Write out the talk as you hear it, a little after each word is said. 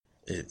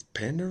It's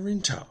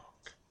Pandering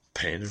Talk.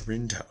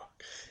 Pandering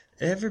Talk.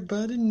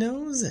 Everybody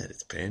knows that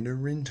it's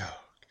Pandering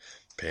Talk.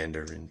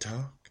 Pandering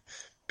Talk.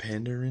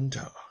 Pandering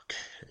Talk.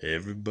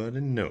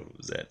 Everybody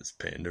knows that it's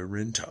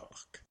Pandering Talk.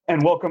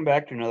 And welcome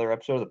back to another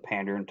episode of the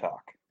Pander and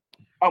Talk.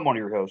 I'm one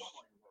of your hosts,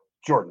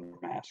 Jordan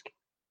Mask.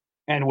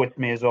 And with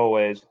me, as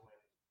always,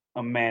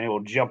 a man who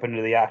will jump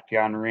into the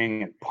octagon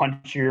ring and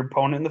punch your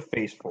opponent in the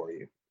face for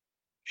you,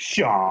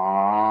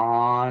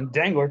 Sean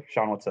Dangler.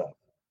 Sean, what's up?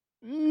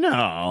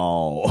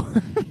 No.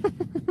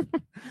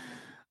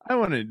 I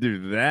wouldn't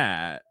do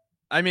that.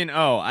 I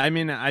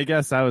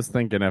guess I was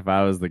thinking if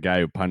I was the guy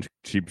who punched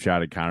cheap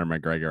shot at Conor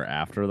McGregor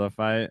after the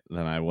fight,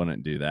 then I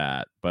wouldn't do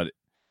that. But if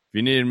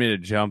you needed me to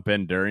jump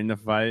in during the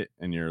fight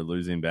and you're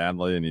losing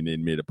badly and you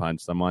need me to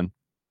punch someone,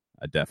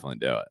 I'd definitely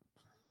do it.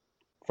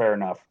 Fair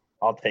enough.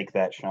 I'll take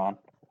that, Sean.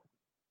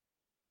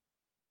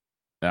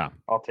 Yeah,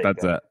 I'll take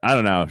that's that. it. I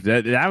don't know.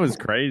 That was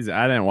crazy.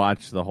 I didn't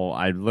watch the whole.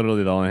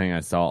 The only thing I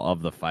saw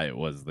of the fight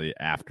was the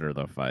after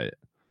the fight.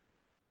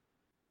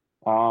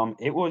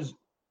 It was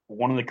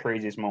one of the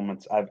craziest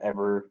moments I've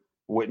ever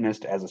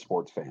witnessed as a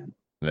sports fan.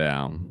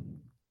 Yeah.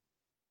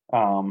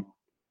 I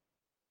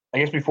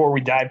guess before we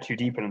dive too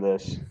deep into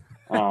this,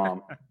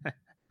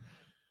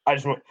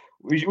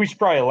 we should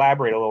probably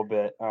elaborate a little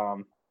bit.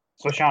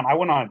 So Sean, I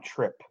went on a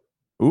trip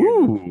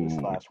this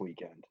last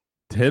weekend.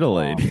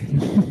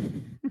 Titillating.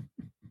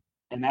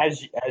 And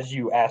as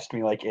you asked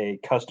me, like a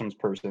customs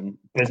person,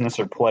 business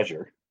or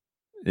pleasure?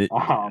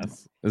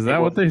 Yes. Is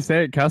that what they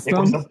say at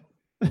customs?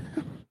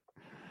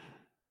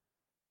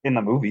 In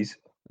the movies.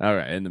 All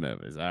right, in the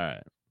movies. All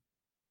right.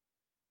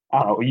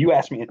 I don't know. You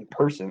asked me in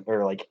person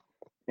or like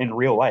in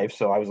real life,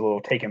 so I was a little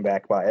taken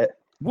back by it.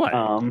 What?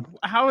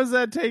 How is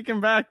that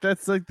taken back?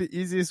 That's like the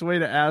easiest way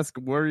to ask.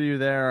 Were you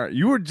there?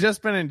 You were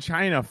just been in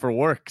China for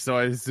work, so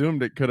I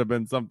assumed it could have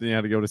been something you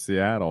had to go to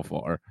Seattle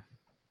for.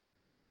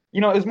 You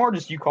know, it's more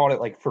just you called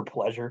it like for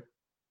pleasure.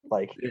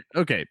 Like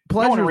okay,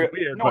 pleasure. Weird.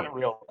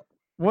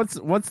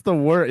 What's the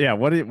word? Yeah.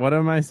 What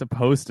am I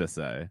supposed to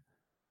say?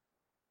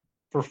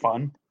 For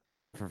fun.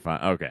 For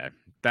fun. Okay,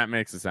 that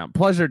makes it sound.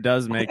 Pleasure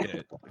does make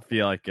it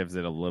feel like gives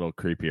it a little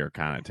creepier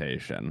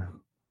connotation.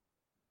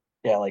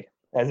 Yeah, like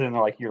as in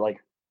like you're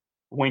like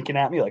winking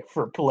at me like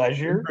for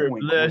pleasure. For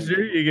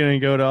pleasure, you're gonna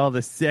go to all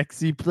the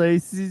sexy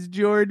places,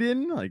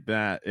 Jordan, like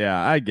that. Yeah,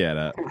 I get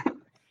it.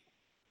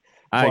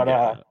 I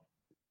get it.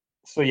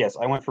 So yes,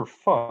 I went for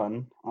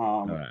fun,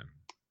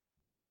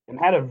 and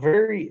had a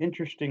very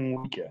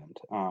interesting weekend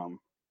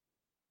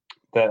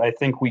that I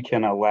think we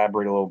can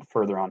elaborate a little bit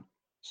further on.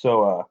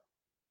 So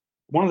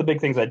one of the big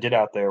things I did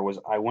out there was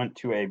I went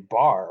to a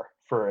bar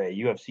for a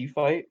UFC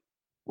fight,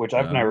 which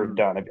I've never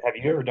done. Have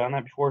you ever done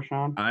that before,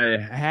 Sean? I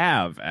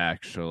have,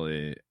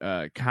 actually.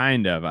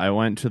 Kind of. I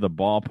went to the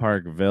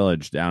Ballpark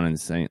Village down in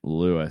St.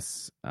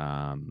 Louis.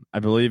 I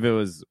believe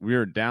we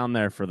were down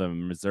there for the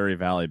Missouri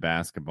Valley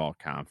Basketball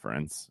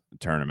Conference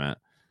tournament.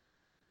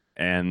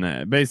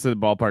 And basically,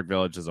 the Ballpark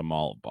Village is a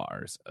mall of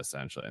bars,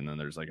 essentially. And then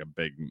there's like a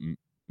big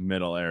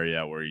middle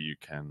area where you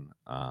can,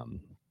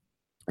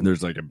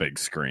 there's like a big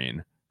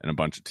screen and a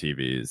bunch of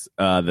TVs.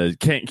 The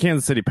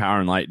Kansas City Power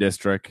and Light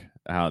District,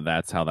 how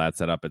that's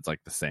set up, it's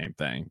like the same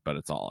thing, but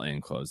it's all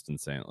enclosed in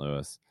St.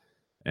 Louis.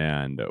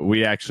 And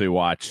we actually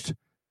watched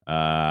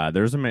I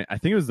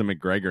think it was the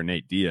McGregor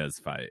Nate Diaz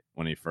fight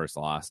when he first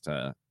lost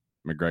to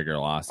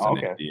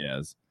Nate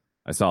Diaz.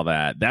 I saw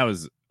that. That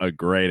was a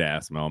great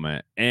ass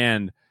moment.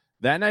 And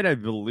that night I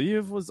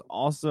believe was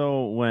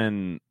also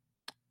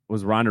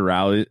was Ronda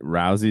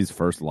Rousey's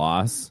first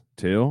loss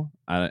too.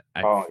 I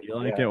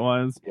feel like it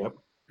was. Yep.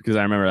 Because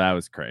I remember that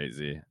was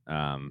crazy.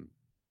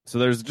 So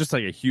there's just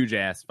like a huge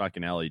ass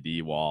fucking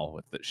LED wall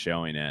with it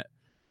showing it,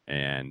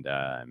 and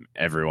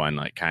everyone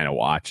like kind of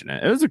watching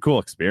it. It was a cool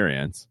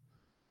experience.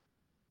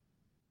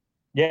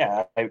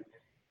 Yeah,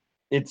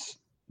 it's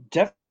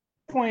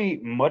definitely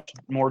much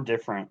more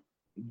different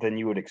than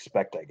you would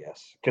expect, I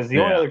guess. Because the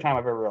only other time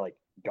I've ever like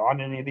gone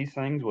to any of these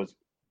things was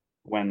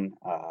when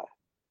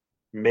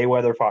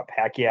Mayweather fought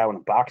Pacquiao in a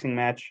boxing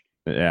match.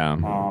 Yeah.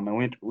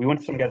 And we went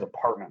to some guy's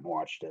apartment and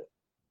watched it.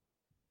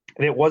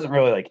 And it wasn't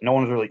really like no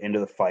one was really into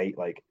the fight.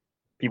 Like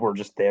people were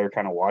just there,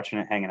 kind of watching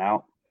it, hanging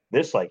out.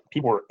 This like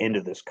people were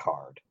into this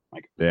card,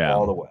 like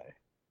all the way.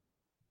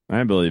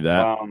 I believe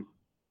that.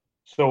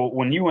 So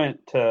when you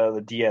went to the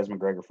Diaz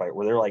McGregor fight,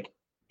 were there like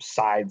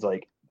sides?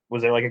 Like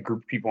was there like a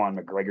group of people on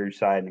McGregor's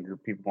side and a group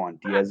of people on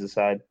Diaz's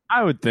side?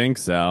 I would think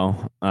so.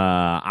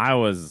 I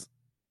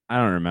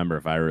don't remember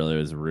if I really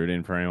was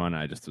rooting for anyone.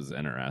 I just was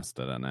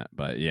interested in it.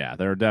 But yeah,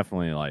 there were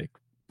definitely like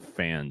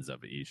fans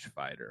of each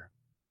fighter.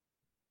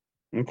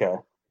 Okay.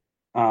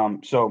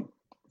 So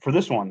for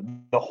this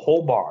one, the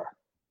whole bar,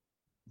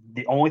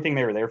 the only thing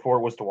they were there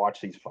for was to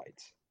watch these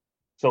fights.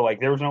 So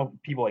like there was no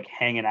people like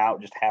hanging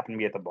out, just happened to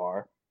be at the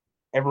bar.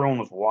 Everyone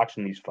was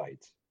watching these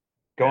fights,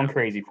 going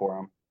crazy for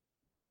them.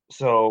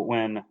 So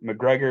when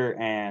McGregor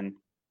and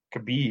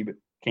Khabib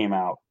came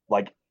out,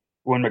 like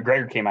when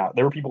McGregor came out,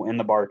 there were people in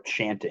the bar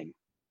chanting.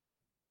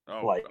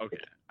 Oh, like okay.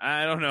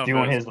 I don't know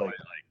doing his like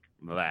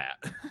that.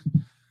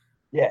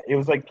 Yeah, it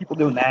was like people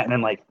doing that, and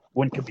then like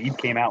when Khabib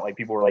came out, like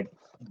people were like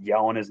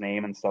yelling his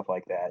name and stuff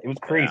like that. It was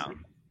crazy.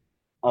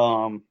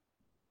 Yeah.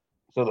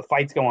 So the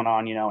fight's going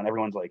on, and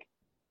everyone's like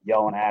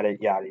yelling at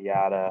it, yada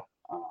yada,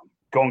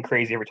 going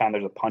crazy every time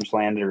there's a punch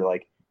landed or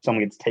like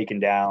someone gets taken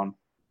down.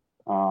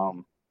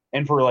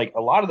 And for like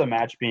a lot of the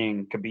match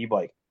being Khabib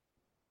like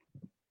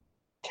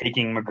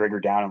taking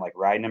McGregor down and like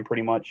riding him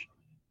pretty much,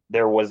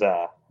 there was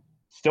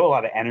still a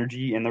lot of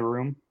energy in the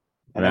room.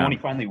 And then when he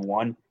finally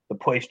won, the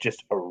place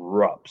just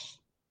erupts.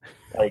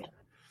 Like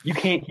you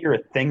can't hear a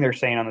thing they're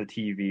saying on the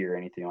TV or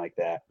anything like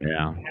that.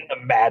 Yeah. And the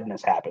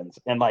madness happens.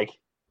 And like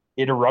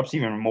it erupts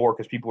even more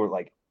because people are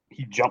like,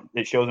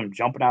 it shows him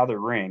jumping out of the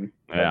ring,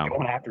 like,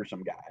 going after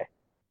some guy.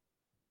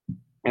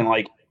 And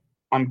like,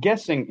 I'm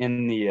guessing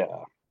in the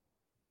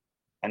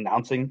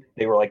announcing,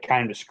 they were like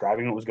kind of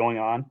describing what was going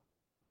on.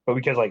 But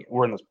because like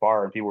we're in this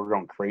bar and people were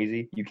going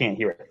crazy, you can't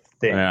hear a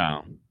thing.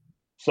 Yeah.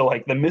 So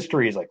like the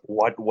mystery is like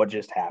what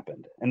just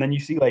happened. And then you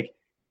see like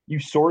you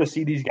sort of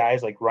see these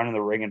guys like run in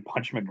the ring and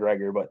punch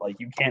McGregor, but like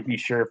you can't be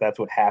sure if that's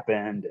what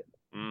happened.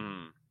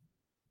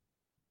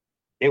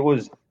 It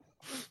was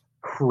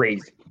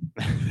crazy.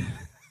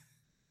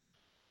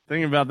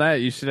 Thinking about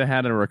that, you should have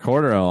had a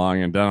recorder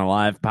along and done a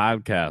live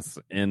podcast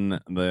in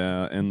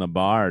the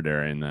bar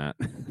during that.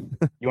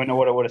 You want to know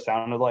what it would have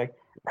sounded like?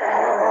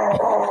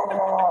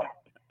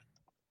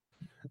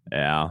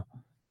 Yeah.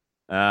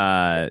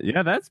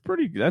 Yeah, that's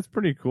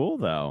pretty cool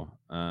though.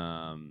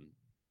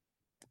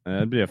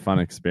 That'd be a fun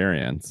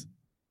experience.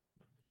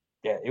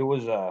 Yeah, it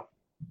was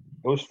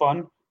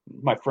fun.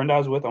 My friend I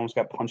was with almost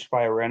got punched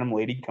by a random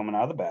lady coming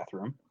out of the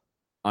bathroom.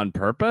 On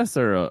purpose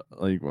or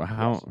like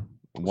how? Yes.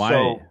 Why?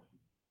 So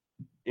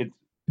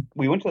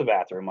we went to the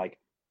bathroom. Like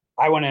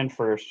I went in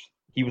first.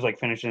 He was like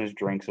finishing his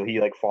drink, so he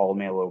like followed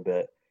me a little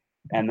bit.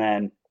 And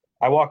then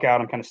I walk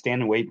out. I'm kind of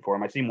standing waiting for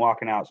him. I see him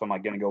walking out, so I'm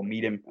like gonna go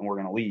meet him, and we're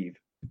gonna leave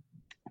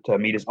to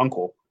meet his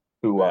uncle,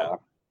 who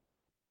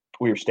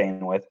we were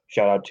staying with.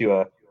 Shout out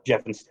to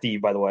Jeff and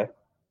Steve, by the way.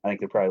 I think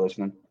they're probably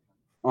listening.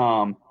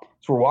 So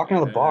we're walking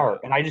to the bar,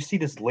 and I just see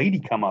this lady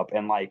come up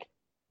and like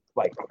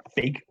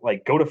fake,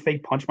 like go to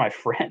fake punch my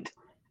friend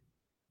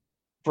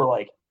for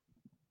like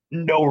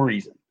no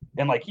reason.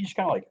 And like he just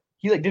kind of like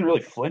he like didn't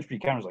really flinch, but he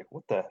kind of was like,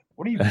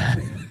 what are you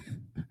doing?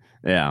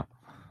 Yeah.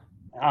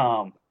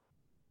 And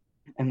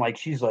like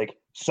she's like,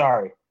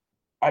 sorry,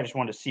 I just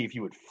wanted to see if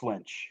you would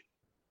flinch.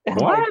 And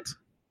what? Like,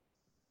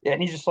 yeah,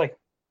 and he's just like,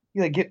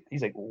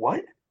 he's like,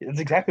 what? That's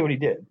exactly what he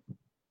did.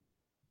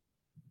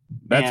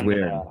 That's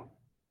weird.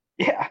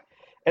 Yeah.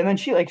 And then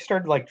she like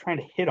started like trying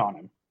to hit on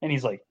him, and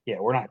he's like, yeah,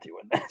 we're not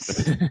doing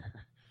this.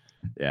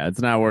 Yeah,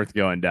 it's not worth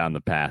going down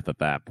the path at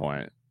that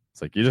point.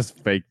 It's like you just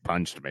fake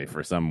punched me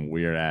for some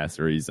weird ass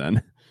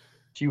reason.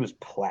 She was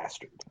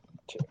plastered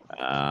too.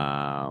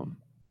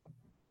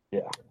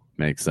 Yeah.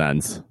 Makes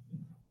sense.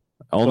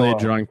 Only a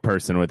drunk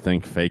person would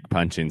think fake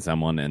punching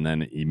someone and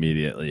then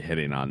immediately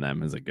hitting on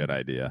them is a good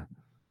idea.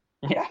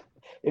 Yeah.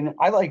 And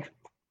I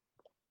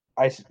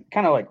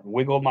kind of like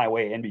wiggled my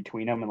way in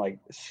between them and like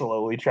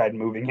slowly tried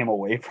moving him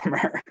away from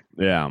her.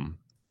 Yeah.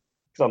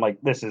 Because I'm like,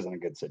 this isn't a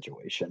good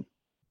situation.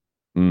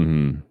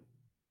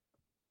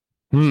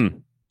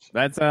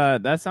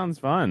 That sounds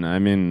fun. I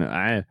mean,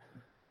 I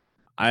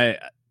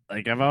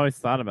like I've always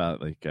thought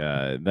about like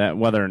that,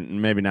 whether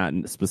maybe not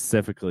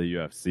specifically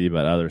UFC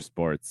but other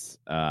sports.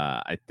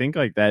 I think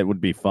like that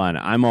would be fun.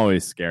 I'm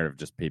always scared of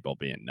just people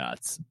being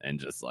nuts and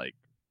just like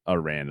a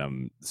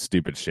random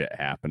stupid shit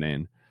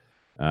happening.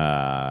 And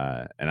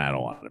I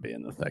don't want to be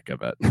in the thick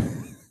of it.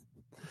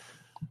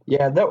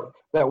 Yeah,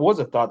 that was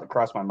a thought that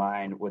crossed my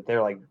mind with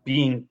there like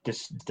being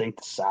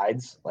distinct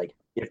sides. Like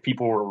if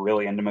people were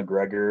really into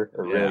McGregor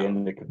or really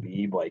into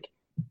Khabib, like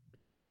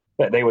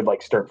that they would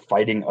like start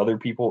fighting other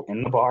people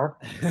in the bar.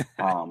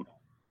 Because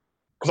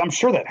I'm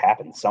sure that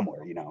happens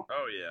somewhere,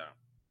 Oh yeah,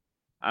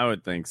 I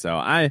would think so.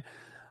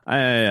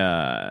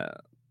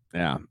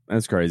 Yeah,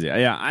 that's crazy.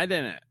 Yeah, I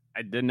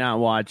did not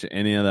watch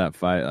any of that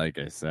fight, like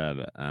I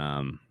said.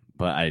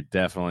 But I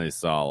definitely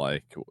saw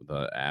like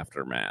the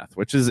aftermath,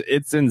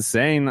 it's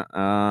insane.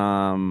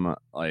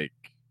 Like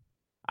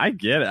I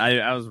get it.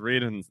 I was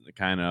reading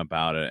kind of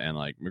about it, and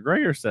like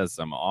McGregor says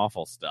some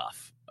awful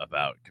stuff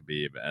about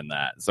Khabib and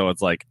that. So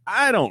it's like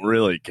I don't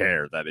really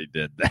care that he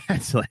did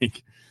that.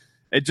 Like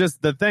it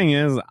just the thing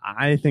is,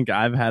 I think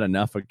I've had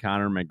enough of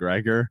Conor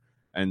McGregor,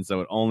 and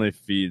so it only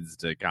feeds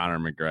to Conor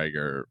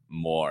McGregor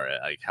more. It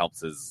like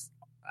helps his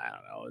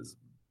his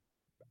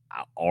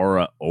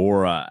aura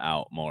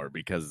out more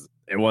because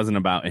it wasn't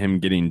about him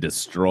getting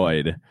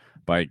destroyed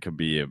by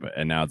Khabib,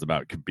 and now it's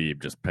about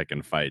Khabib just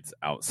picking fights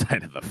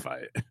outside of the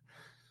fight.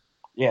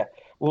 Yeah.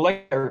 Well,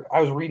 like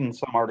I was reading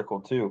some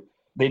article too.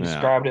 They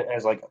described it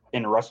as like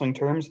in wrestling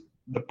terms,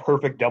 the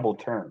perfect double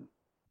turn.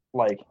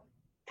 Like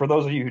for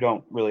those of you who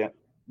don't really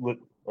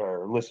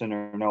listen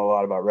or know a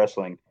lot about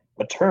wrestling,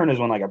 a turn is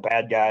when like a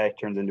bad guy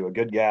turns into a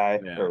good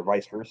guy or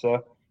vice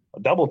versa. A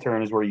double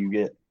turn is where you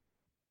get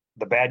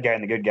the bad guy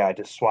and the good guy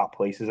to swap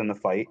places in the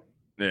fight.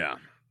 Yeah.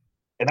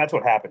 And that's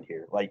what happened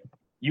here. Like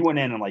you went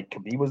in and like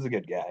Khabib was the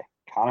good guy,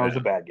 Conor was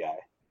the bad guy.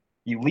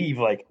 You leave,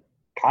 like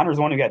Connor's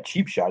the one who got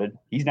cheap shotted.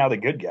 He's now the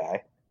good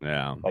guy.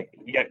 Yeah. Like,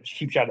 he got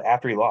cheap shotted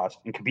after he lost,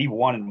 and Khabib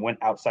won and went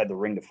outside the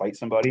ring to fight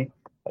somebody.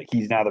 Like,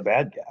 he's now the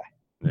bad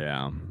guy.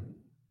 Yeah.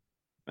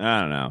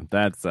 I don't know.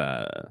 That's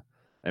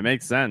it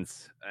makes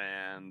sense,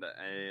 and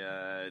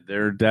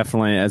they're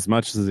definitely, as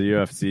much as the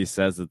UFC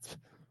says it's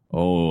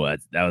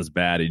that was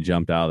bad. He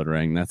jumped out of the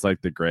ring. That's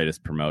like the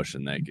greatest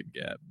promotion they could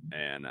get,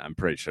 and I'm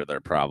pretty sure they're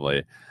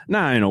probably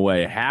not in a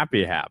way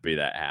happy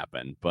that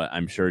happened, but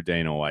I'm sure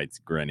Dana White's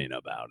grinning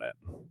about it.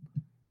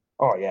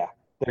 Oh yeah,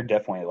 they're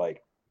definitely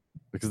like,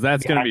 because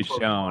that's going to be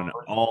shown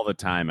all the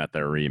time at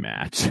their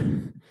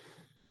rematch.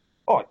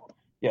 Oh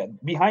yeah,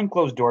 behind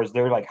closed doors,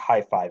 they're like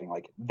high fiving,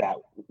 like that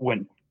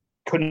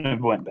couldn't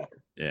have went better.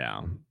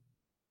 Yeah.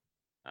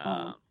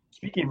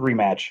 Speaking of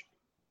rematch,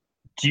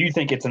 do you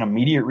think it's an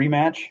immediate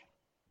rematch?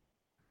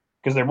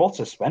 Because they're both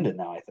suspended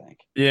now, I think.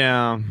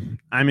 Yeah.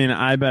 I mean,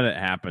 I bet it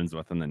happens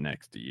within the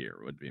next year,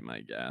 would be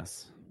my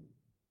guess.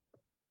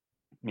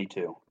 Me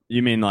too.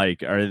 You mean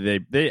like, are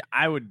they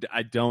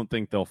I don't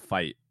think they'll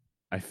fight.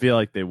 I feel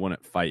like they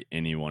wouldn't fight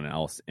anyone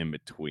else in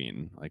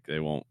between. Like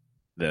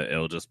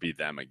it'll just be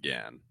them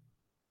again.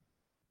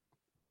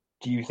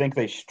 Do you think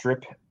they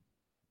strip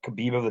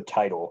Khabib of the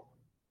title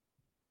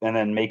and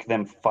then make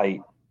them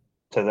fight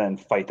to then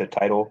fight the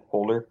title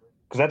holder?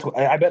 Because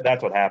I bet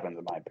that's what happens,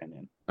 in my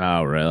opinion.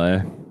 Oh,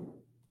 really?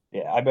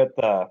 Yeah, I bet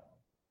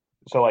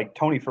so like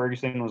Tony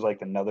Ferguson was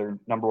like another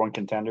number one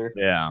contender.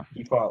 Yeah.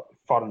 He fought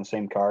on the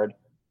same card.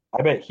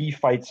 I bet he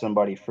fights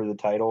somebody for the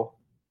title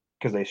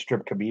because they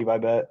strip Khabib, I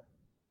bet.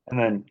 And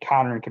then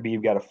Conor and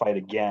Khabib got to fight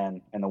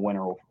again, and the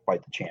winner will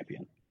fight the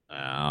champion.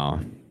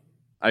 Oh,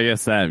 I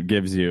guess that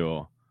gives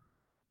you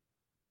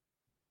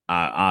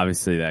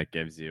obviously that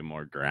gives you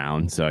more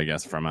ground. So I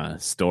guess from a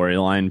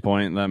storyline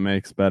point, that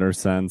makes better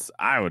sense.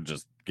 I would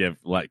just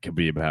let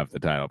Khabib have the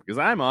title because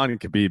I'm on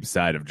Khabib's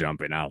side of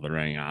jumping out of the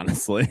ring.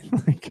 Honestly,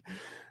 like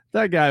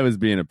that guy was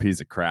being a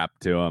piece of crap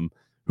to him.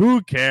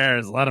 Who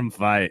cares? Let him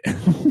fight.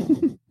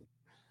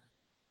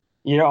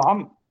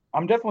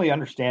 I'm definitely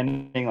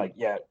understanding. Like,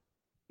 yeah,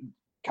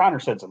 Conor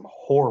said some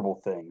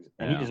horrible things,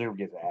 and he deserved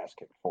to get his ass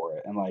kicked for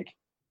it, and like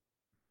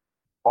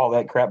all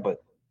that crap.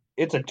 But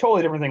it's a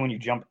totally different thing when you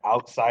jump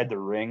outside the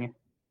ring.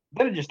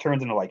 Then it just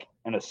turns into like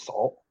an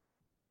assault.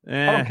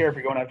 I don't care if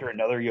you're going after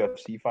another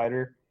UFC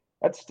fighter.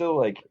 That's still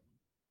like,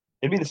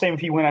 it'd be the same if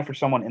he went after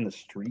someone in the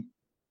street.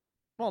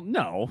 Well,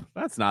 no,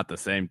 that's not the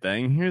same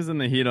thing. He was in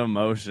the heat of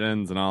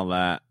emotions and all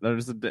that.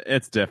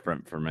 It's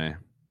different for me.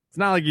 It's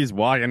not like he's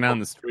walking down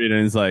the street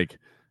and he's like,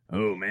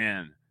 "Oh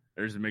man,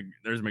 there's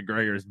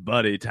McGregor's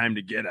buddy. Time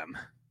to get him."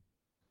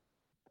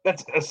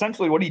 That's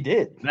essentially what he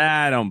did.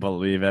 I don't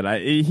believe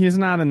it. He's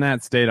not in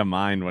that state of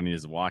mind when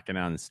he's walking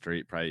down the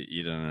street, probably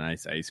eating a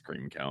nice ice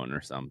cream cone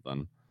or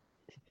something.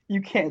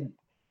 You can't.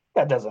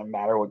 That doesn't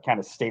matter what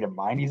kind of state of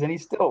mind he's in.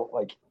 He's still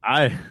like,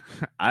 I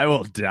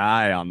will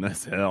die on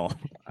this hill.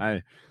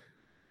 I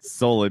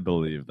solely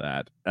believe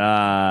that.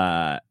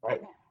 I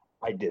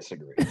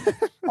disagree.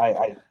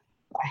 I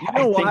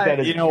think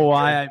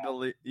why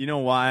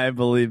I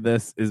believe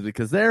this is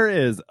because there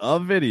is a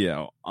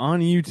video on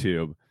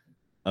YouTube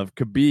of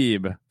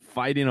Khabib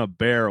fighting a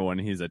bear when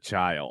he's a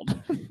child.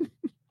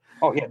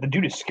 Oh yeah, the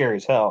dude is scary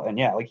as hell, and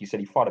yeah, like you said,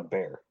 he fought a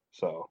bear.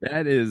 So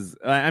that is,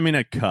 I mean,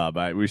 a cub.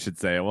 We should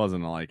say it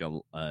wasn't like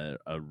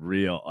a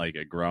real, like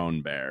a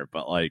grown bear,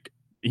 but like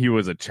he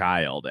was a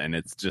child, and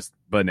it's just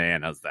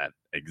bananas that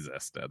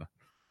existed.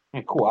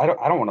 Yeah, cool. I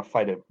don't want to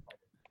fight a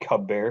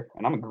cub bear,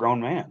 and I'm a grown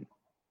man.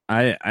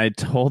 I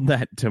told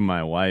that to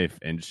my wife,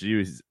 and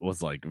she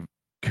was like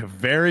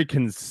very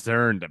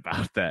concerned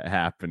about that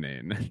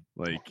happening,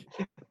 like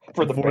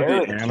for the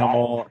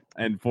animal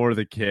and for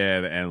the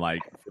kid, and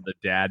like for the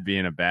dad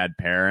being a bad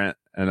parent.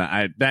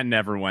 And that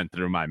never went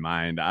through my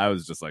mind. I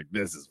was just like,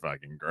 this is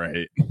fucking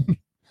great.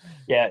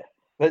 Yeah,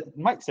 that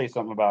might say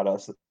something about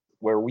us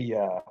where we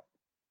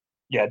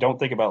don't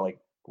think about like,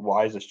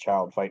 why is this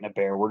child fighting a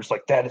bear? We're just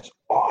like, that is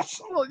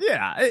awesome. Well,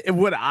 yeah.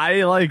 Would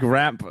I like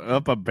wrap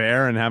up a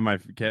bear and have my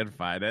kid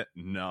fight it?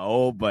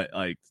 No, but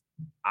like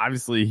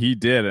obviously he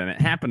did, and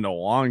it happened a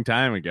long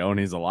time ago, and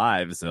he's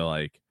alive. So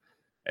like,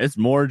 it's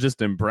more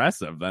just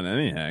impressive than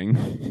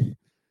anything.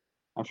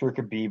 I'm sure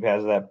Khabib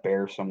has that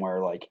bear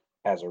somewhere, like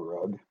as a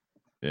rug.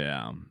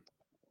 Yeah,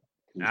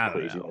 he's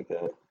crazy like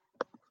that.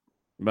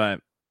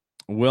 But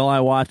will I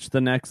watch the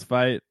next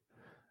fight?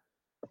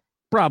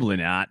 Probably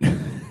not.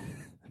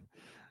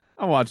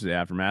 I'll watch the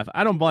aftermath.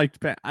 I don't like.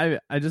 I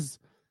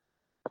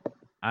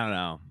don't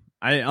know.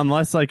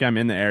 Unless like I'm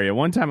in the area.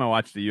 One time I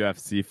watched a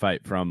UFC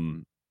fight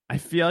from. I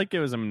feel like it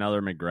was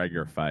another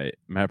McGregor fight.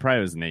 Probably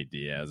it was Nate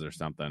Diaz or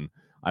something.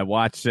 I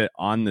watched it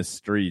on the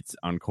streets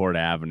on Court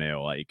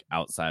Avenue, like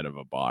outside of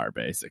a bar,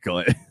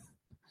 basically.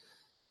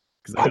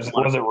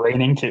 Was it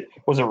raining too?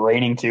 Was it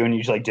raining too, and you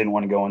just like didn't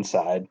want to go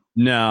inside?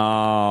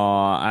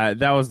 No,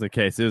 that was the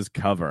case. It was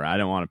cover. I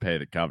didn't want to pay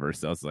the cover,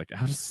 so I was like,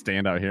 I'll just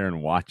stand out here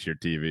and watch your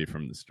TV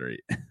from the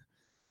street.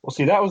 Well,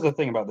 see, that was the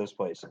thing about this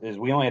place is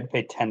we only had to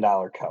pay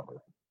 $10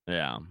 cover.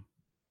 Yeah.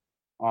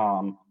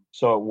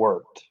 So it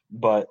worked,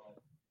 but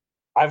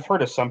I've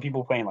heard of some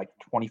people paying like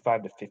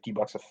 $25 to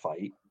 $50 a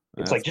fight. It's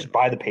That's like just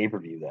buy the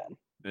pay-per-view then.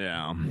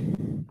 yeah.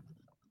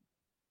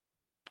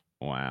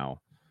 Wow.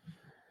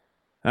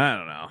 I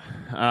don't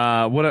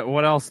know.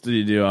 What else did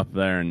you do up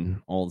there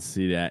in old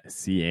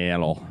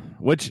Seattle?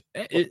 Which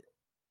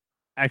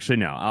actually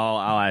no,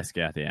 I'll ask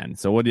you at the end.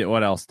 So what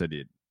else did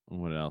you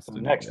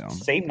Next, do?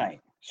 same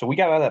night. So we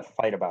got out of that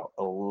fight about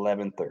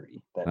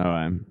 11:30. All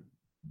right.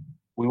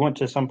 We went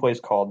to some place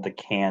called the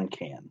Can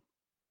Can.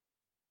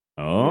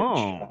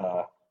 Oh,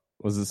 Which,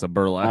 was this a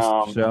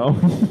burlesque show?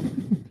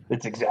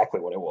 It's exactly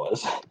what it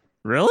was.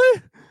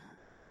 Really?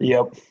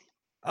 Yep.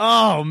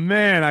 Oh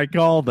man, I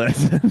called it.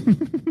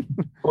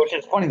 Which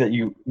is funny that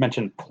you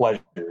mentioned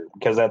pleasure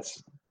because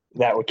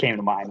that what came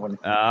to mind when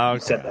you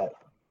said that.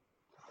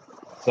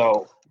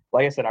 So,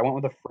 like I said, I went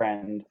with a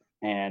friend,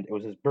 and it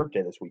was his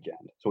birthday this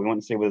weekend. So we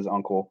went to stay with his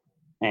uncle,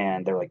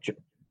 and they're like,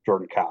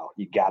 Jordan Kyle,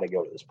 you got to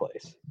go to this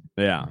place.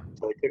 Yeah.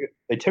 So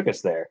they took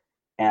us there,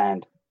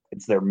 and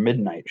it's their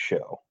midnight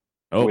show.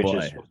 Oh which boy.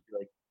 is supposed to be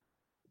like,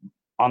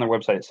 on their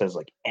website it says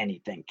like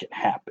anything can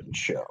happen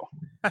show.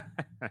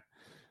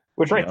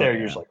 Which right there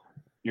you're just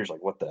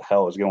like, what the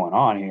hell is going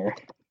on here?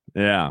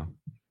 Yeah.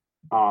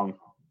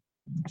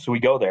 So we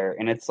go there,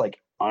 and it's like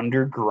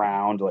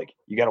underground, like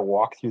you got to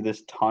walk through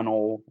this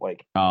tunnel,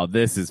 like, oh,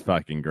 this is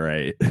fucking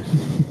great.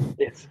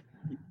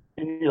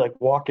 and you're like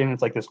walking,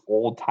 it's like this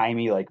old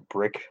timey like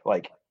brick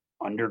like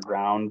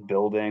underground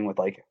building with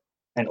like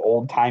an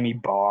old timey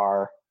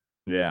bar.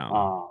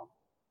 Yeah.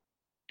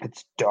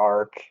 It's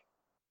dark.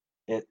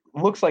 It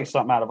looks like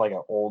something out of like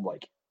an old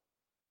like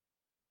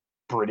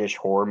British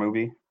horror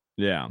movie.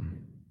 Yeah.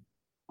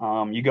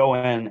 You go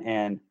in,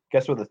 and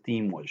guess what the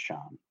theme was,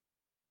 Sean?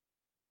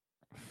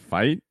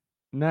 Fight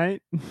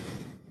night?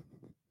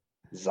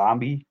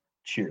 Zombie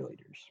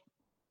cheerleaders.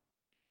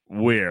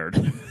 Weird.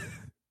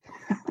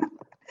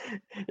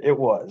 It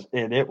was.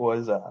 And it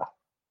was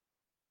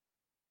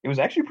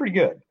actually pretty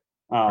good.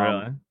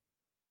 Really?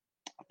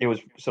 It was,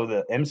 so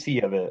the MC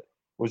of it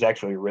was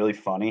actually really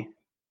funny.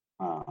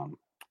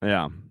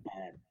 Yeah.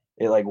 And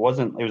it like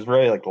wasn't, it was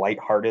very like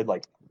lighthearted,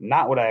 like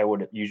not what I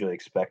would usually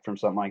expect from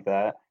something like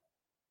that.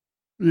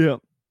 Yeah.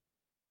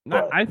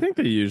 But, I think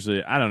they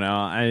usually, I don't know.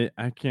 I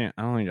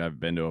don't think I've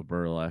been to a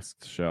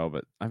burlesque show,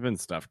 but I've been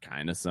stuff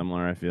kind of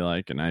similar, I feel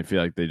like. And I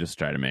feel like they just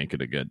try to make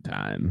it a good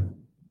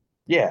time.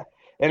 yeah.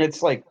 And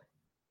it's like,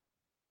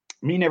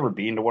 me never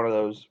being to one of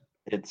those,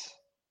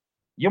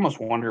 you almost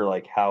wonder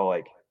like how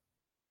like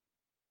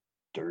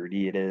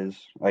dirty it is,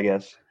 I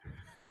guess.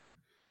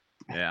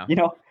 Yeah.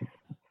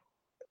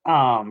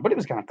 But it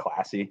was kind of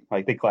classy.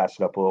 Like they classed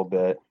it up a little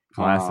bit.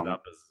 Class it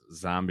up as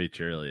zombie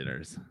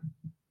cheerleaders.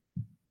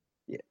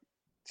 Yeah,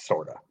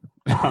 sort of.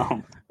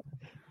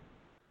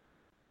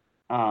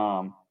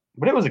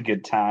 But it was a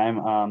good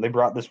time. They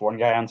brought this one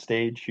guy on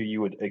stage who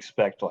you would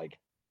expect like,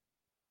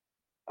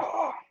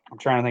 I'm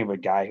trying to think of a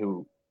guy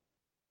who,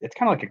 it's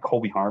kind of like a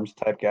Colby Harms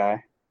type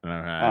guy.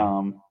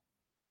 Okay.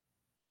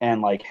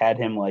 And like had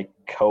him like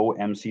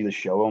co-MC the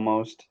show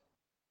almost.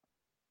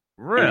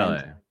 Really?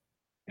 And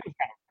it was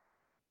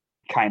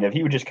kind of,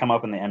 he would just come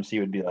up, and the MC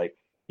would be like,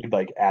 he'd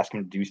like ask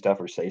him to do stuff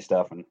or say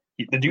stuff, and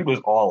the dude was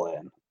all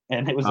in.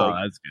 And it was like,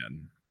 that's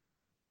good.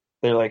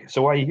 They're like,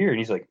 so why are you here? And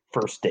he's like,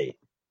 first date.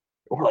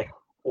 We're like,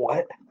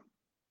 what?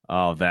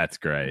 Oh, that's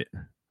great.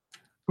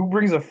 Who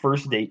brings a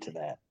first date to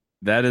that?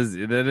 That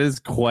is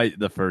quite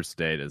the first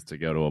date, is to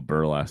go to a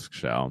burlesque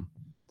show.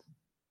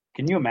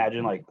 Can you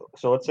imagine, like,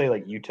 so let's say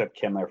like you took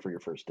Kim there for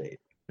your first date.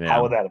 Yeah.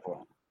 How would that have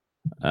went?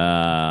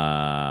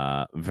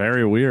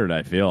 Very weird,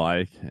 I feel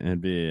like. I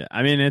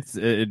mean,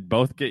 it'd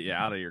both get you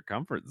out of your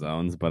comfort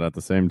zones, but at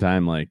the same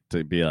time, like,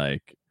 to be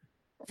like,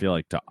 feel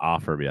like to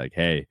offer, be like,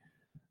 hey,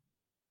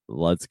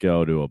 let's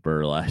go to a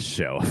burlesque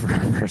show for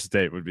our first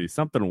date would be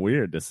something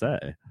weird to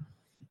say.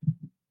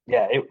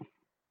 Yeah,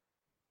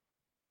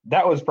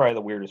 that was probably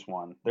the weirdest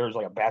one. There was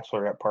like a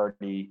bachelorette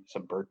party,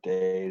 some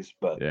birthdays,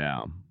 but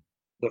yeah,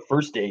 the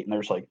first date, and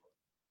there's like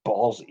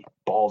ballsy.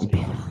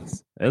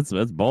 It's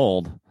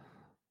bold.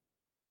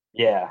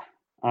 Yeah.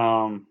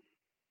 Trying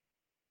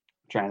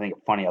to think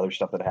of funny other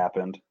stuff that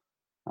happened.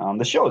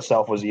 The show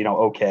itself was,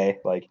 okay.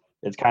 Like,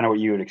 it's kind of what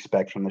you would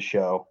expect from the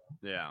show.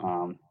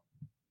 Yeah.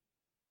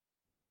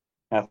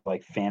 Not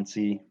like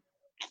fancy.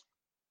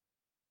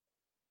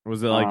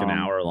 Was it like an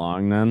hour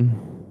long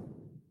then?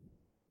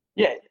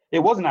 Yeah, it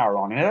was an hour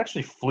long, and it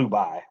actually flew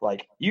by.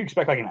 Like, you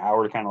expect like an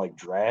hour to kind of like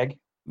drag,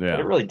 Yeah.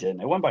 but it really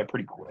didn't. It went by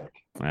pretty quick.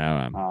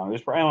 Yeah. It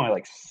was probably only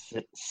like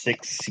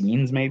six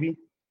scenes, maybe.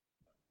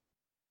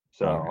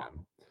 So, okay.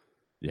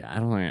 Yeah, I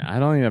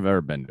don't think I've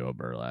ever been to a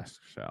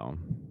burlesque show.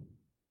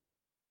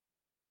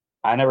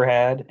 I never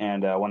had,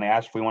 and when they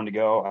asked if we wanted to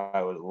go,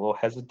 I was a little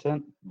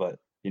hesitant. But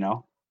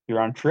you're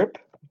on a trip,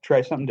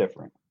 try something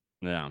different.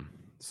 Yeah.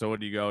 So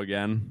would you go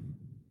again?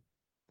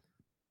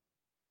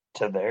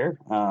 To there?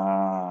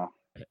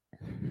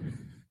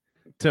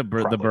 To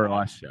the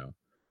burlesque show?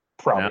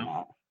 Probably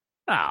not.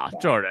 Ah,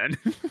 Jordan.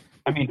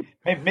 I mean,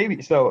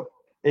 maybe. So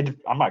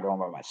I'm not going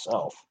by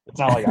myself. It's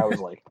not like I was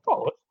like,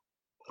 oh,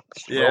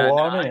 stroll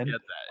on I in. get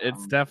that.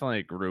 It's definitely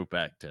a group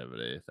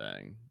activity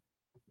thing.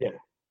 Yeah,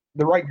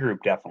 the right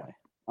group, definitely.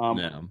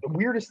 Yeah. The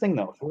weirdest thing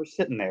though, so we're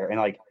sitting there and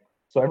like,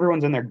 so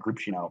everyone's in their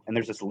groups, and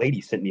there's this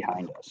lady sitting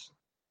behind us,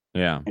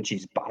 Yeah. and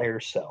she's by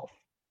herself,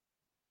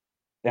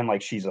 and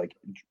like she's like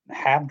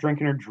half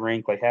drinking her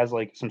drink, like has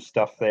like some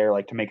stuff there,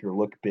 like to make her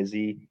look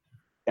busy.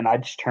 And I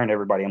just turned to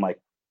everybody. I'm like,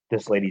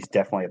 this lady's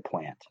definitely a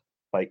plant.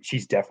 Like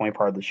she's definitely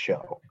part of the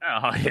show.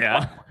 Oh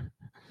yeah.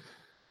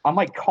 I'm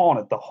like calling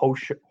it the whole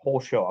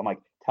show. I'm like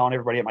telling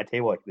everybody at my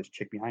table, like this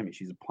chick behind me,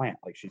 she's a plant.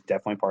 Like she's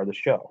definitely part of the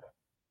show.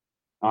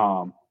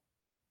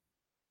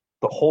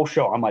 The whole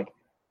show, I'm like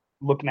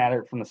looking at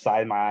her from the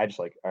side of my eye, just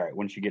like, all right,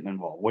 when's she getting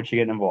involved? When's she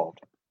getting involved?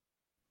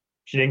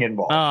 She didn't get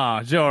involved.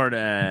 Oh,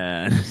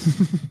 Jordan.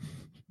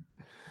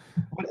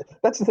 But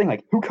that's the thing.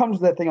 Like, who comes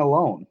to that thing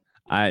alone?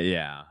 I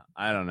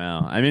don't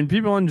know. I mean,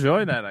 people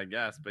enjoy that, I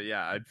guess, but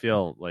yeah, I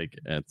feel like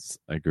it's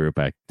a group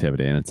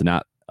activity, and it's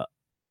not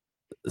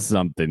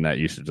something that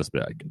you should just be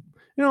like,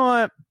 you know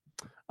what?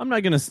 I'm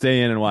not gonna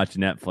stay in and watch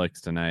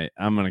Netflix tonight.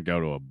 I'm gonna go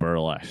to a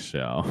burlesque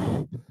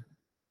show.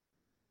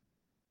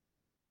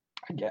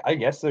 I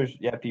guess there's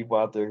people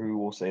out there who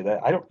will say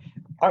that. I don't.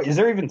 Is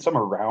there even some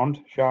around,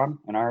 Sean,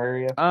 in our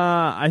area?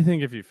 I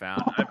think if you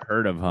found, I've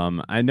heard of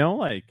them. I know,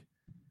 like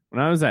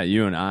when I was at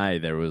UNI,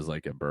 there was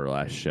like a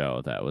burlesque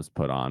show that was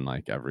put on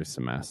like every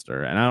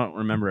semester, and I don't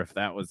remember if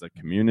that was a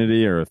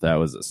community or if that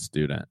was a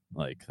student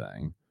like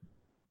thing.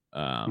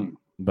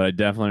 But I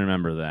definitely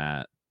remember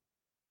that.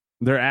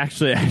 They're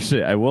actually,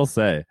 I will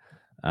say,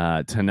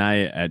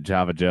 tonight at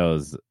Java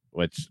Joe's,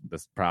 which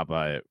this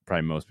probably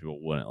most people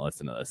wouldn't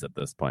listen to this at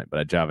this point, but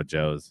at Java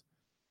Joe's,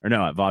 or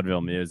no, at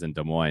Vaudeville Muse in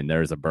Des Moines,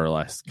 there's a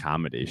burlesque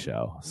comedy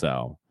show.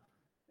 So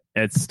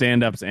it's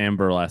stand-ups and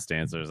burlesque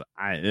dancers.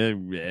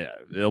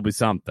 It'll be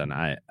something.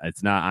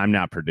 I'm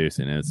not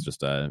producing it. It's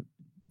just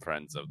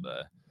friends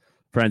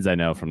I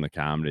know from the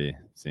comedy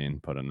scene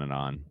putting it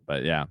on.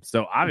 But yeah,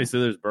 so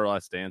obviously there's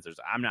burlesque dancers.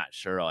 I'm not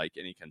sure like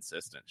any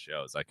consistent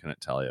shows. I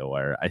couldn't tell you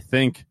where. I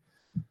think,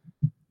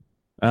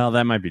 well,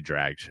 that might be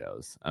drag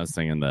shows. I was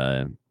thinking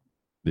the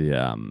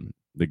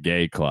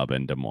gay club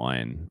in Des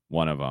Moines.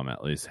 One of them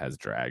at least has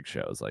drag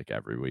shows like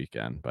every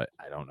weekend, but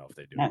I don't know if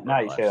they do.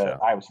 Now you say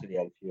that, Iowa City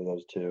had a few of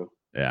those too.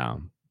 Yeah.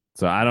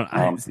 So I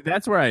don't. See,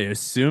 that's where I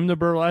assume the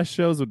burlesque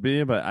shows would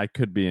be, but I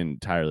could be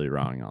entirely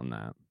wrong on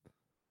that.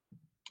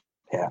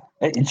 Yeah,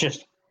 it's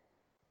just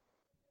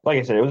like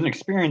I said, it was an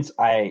experience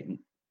I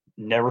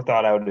never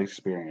thought I would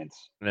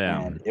experience.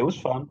 Yeah, and it was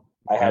fun.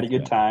 I had a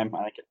good time.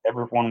 I think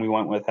everyone we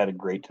went with had a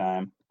great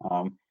time.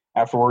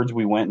 Afterwards,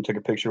 we went and took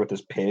a picture with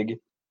this pig,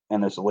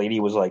 and this lady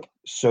was like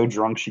so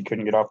drunk she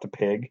couldn't get off the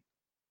pig.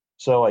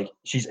 So like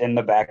she's in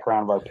the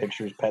background of our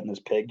pictures, petting this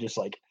pig, just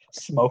like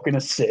smoking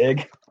a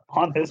cig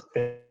on this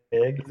pig.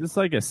 Is this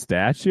like a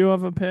statue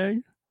of a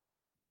pig?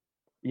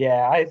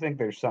 Yeah, I think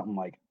there's something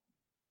like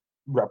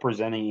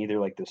representing either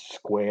like the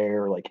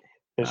square, like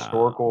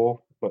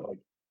historical, but like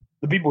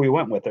the people we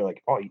went with, they're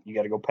like, oh, you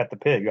got to go pet the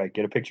pig, like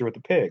get a picture with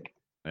the pig.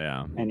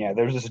 Yeah. And yeah,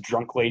 there's this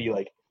drunk lady,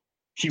 like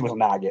she was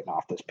not getting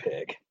off this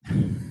pig,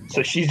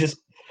 so she's just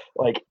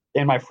like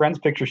in my friend's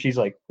picture, she's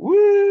like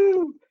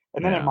woo,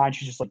 and then in mine,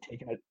 she's just like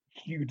taking a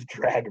huge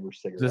drag of her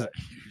cigarette. Just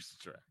a huge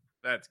drag.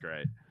 That's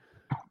great.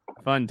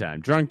 Fun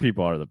time. Drunk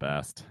people are the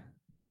best.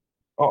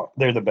 Oh,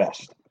 they're the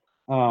best.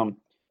 And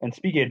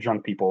speaking of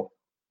drunk people,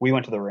 we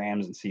went to the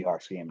Rams and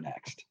Seahawks game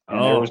next,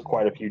 and there was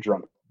quite a few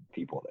drunk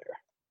people there.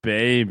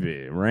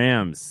 Baby,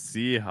 Rams,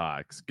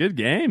 Seahawks. Good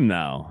game,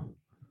 though.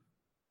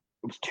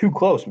 It was too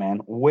close, man.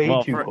 Way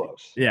too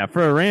close. Yeah,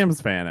 for a Rams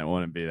fan, it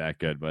wouldn't be that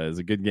good, but it was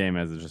a good game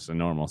as just a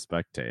normal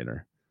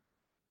spectator.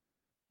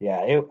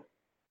 Yeah,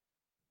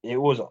 it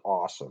was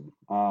awesome.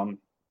 One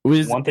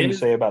thing to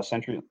say about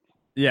Century.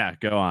 Yeah,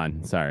 go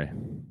on. Sorry.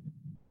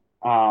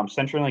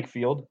 CenturyLink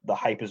Field, the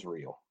hype is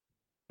real.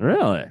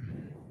 Really?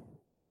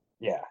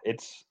 Yeah,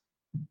 it's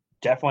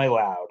definitely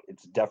loud.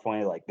 It's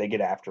definitely like they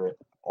get after it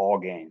all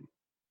game.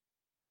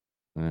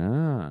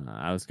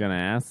 I was gonna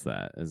ask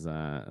that is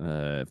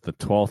if the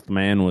 12th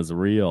man was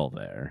real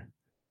there.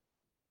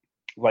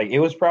 Like it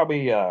was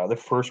probably the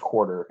first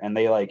quarter, and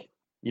they like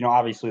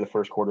obviously the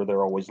first quarter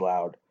they're always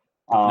loud.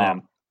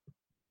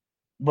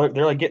 But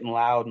they're like getting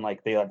loud, and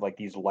like they have like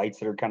these lights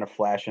that are kind of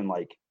flashing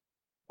like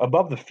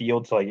above the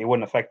field, so like it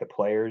wouldn't affect the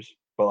players,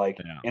 but like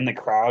in the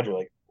crowd, you're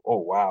like, oh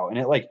wow, and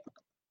it like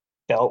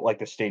felt like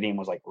the stadium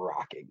was like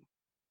rocking.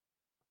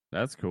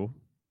 That's cool.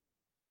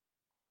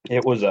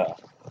 It was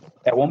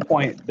at one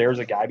point there was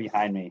a guy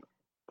behind me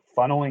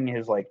funneling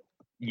his like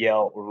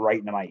yell right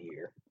into my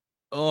ear.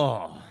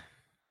 Oh,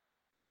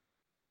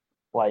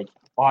 like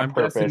on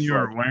purpose. I'm guessing you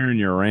were wearing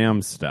your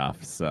Ram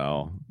stuff,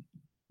 so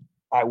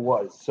I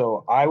was.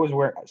 So I was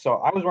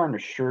wearing a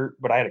shirt,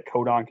 but I had a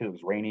coat on because it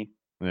was rainy.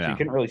 Yeah. So you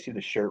couldn't really see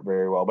the shirt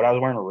very well, but I was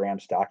wearing a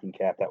Ram stocking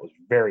cap that was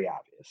very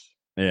obvious.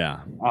 Yeah.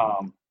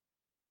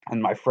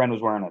 And my friend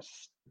was wearing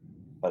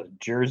a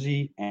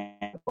jersey and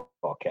a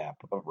football cap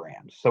of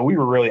Rams. So we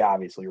were really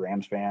obviously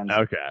Rams fans.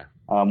 Okay.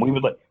 We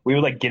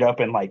would like get up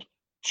and like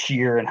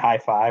cheer and high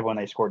five when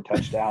they scored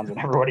touchdowns and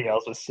everybody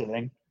else was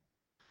sitting.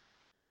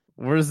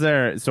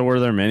 Were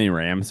there many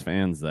Rams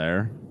fans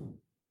there?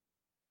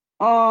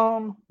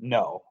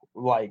 No.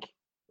 Like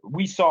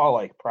we saw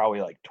like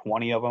probably like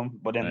 20 of them,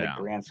 but in the Yeah.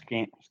 grand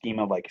scheme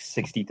of like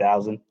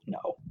 60,000, no.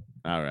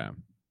 Okay.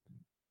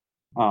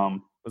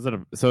 Um, Was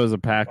it a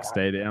packed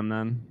stadium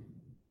then?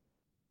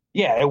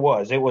 yeah, it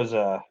was. It was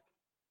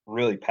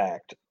really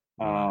packed.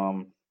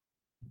 Right.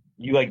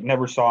 You like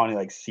never saw any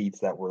like seats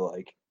that were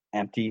like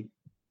empty,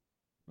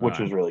 which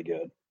Right. was really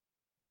good.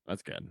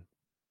 That's good.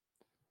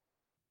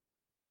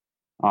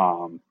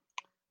 Um,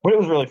 but it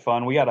was really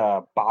fun. We got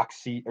a box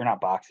seat or not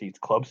box seats,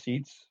 club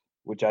seats,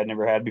 which I'd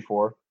never had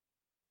before.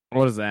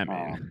 What does that Um,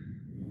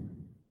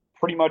 mean?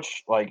 pretty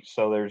much like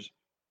so there's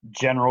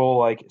general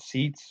like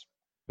seats,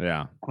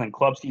 Yeah. and then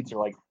club seats are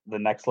like the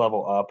next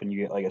level up, and you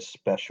get like a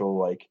special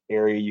like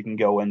area you can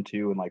go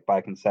into and like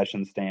buy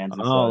concession stands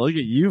and Oh, look such.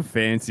 at you,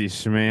 fancy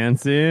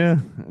schmancy!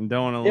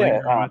 Don't want to Yeah,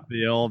 linger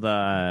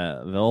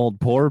with the old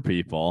poor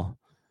people.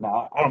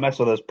 no, I don't mess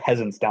with those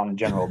peasants down in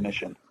general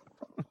admission.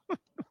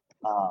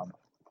 Um,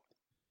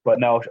 but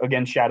no,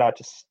 again, shout out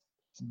to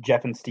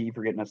Jeff and Steve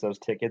for getting us those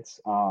tickets.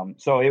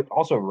 So it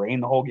also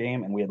rained the whole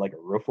game, and we had like a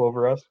roof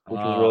over us, which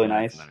was Oh, really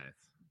that's nice. nice.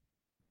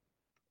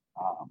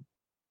 Um,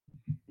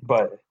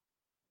 but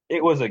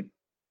it was a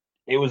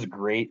it was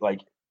great.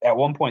 Like at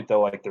one point though,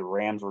 like the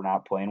Rams were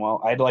not playing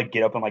well. I had to like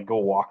get up and like go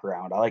walk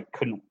around. I like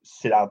couldn't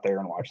sit out there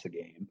and watch the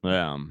game.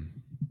 Yeah.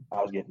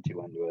 I was getting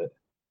too into it.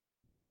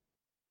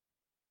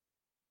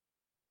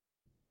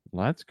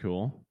 Well, that's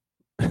cool.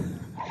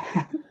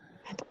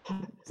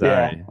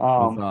 Yeah. Sorry.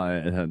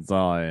 That's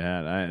all I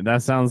had.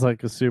 That sounds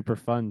like a super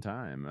fun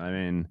time. I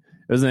mean,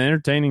 it was an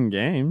entertaining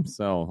game,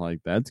 so like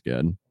that's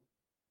good.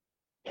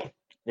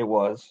 It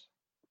was.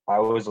 I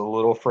was a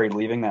little afraid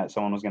leaving that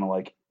someone was gonna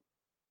like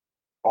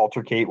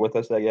altercate with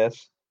us, I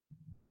guess.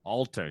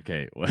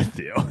 Altercate with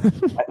you.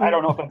 I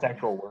don't know if that's the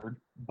actual word,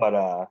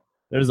 but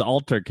There's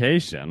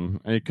altercation.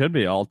 It could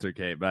be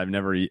altercate, but I've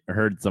never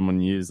heard someone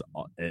use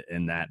it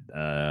in that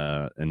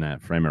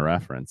frame of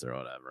reference or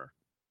whatever.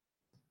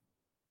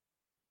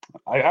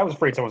 I was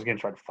afraid someone was gonna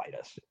try to fight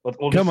us.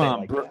 We'll just Come say on,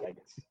 like bro. that, I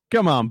guess.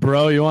 Come on,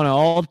 bro. You want to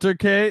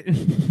altercate?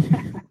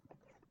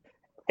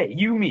 Hey,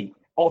 you me,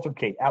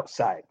 altercate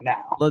outside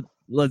now.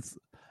 Let's.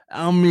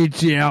 I'll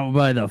meet you out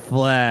by the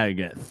flag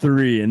at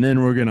 3, and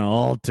then we're gonna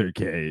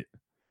altercate.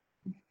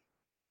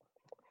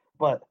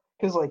 But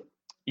because like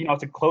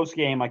it's a close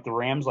game. Like the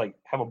Rams like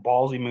have a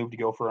ballsy move to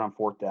go for it on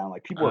fourth down.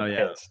 Like people are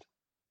pissed,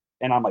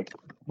 and I'm like,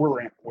 we're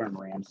wearing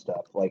Rams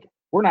stuff. Like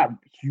we're not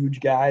huge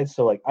guys,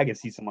 so like I could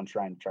see someone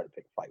trying to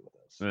pick a fight with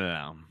us.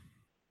 Yeah.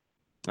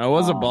 It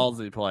was a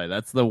ballsy play.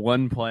 That's the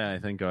one play I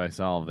think I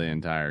saw of the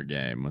entire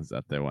game was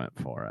that they went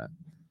for it.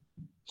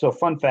 So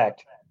fun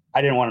fact,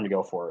 I didn't want him to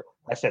go for it.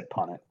 I said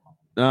punt it.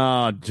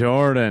 Oh,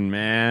 Jordan,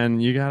 man,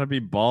 you got to be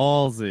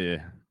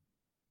ballsy.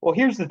 Well,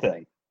 here's the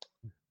thing.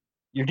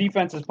 Your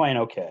defense is playing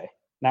okay.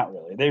 Not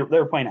really.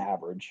 They're playing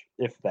average,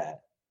 if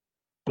that.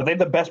 But they have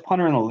the best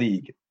punter in the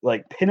league.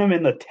 Like pin him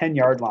in the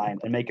 10-yard line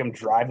and make him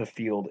drive the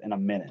field in a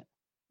minute.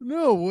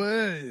 No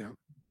way.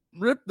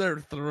 Rip their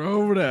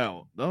throat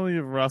out. Don't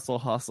give Russell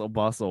Hustle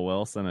Bustle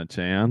Wilson a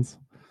chance.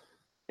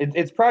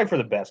 It's probably for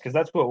the best because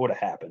that's what would have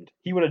happened.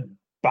 He would have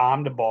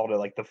bombed a ball to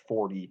like the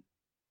 40,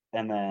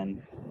 and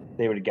then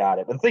they would have got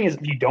it. But the thing is,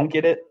 if you don't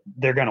get it,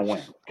 they're gonna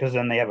win because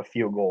then they have a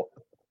field goal.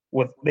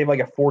 They have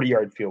like a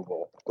 40-yard field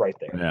goal right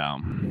there. Yeah.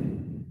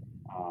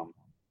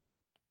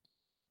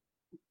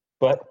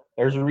 But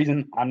there's a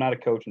reason I'm not a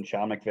coach and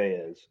Sean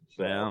McVay is.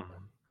 So, Yeah.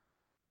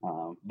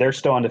 they're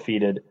still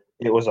undefeated.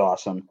 It was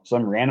awesome.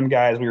 Some random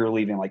guys we were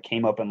leaving like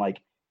came up and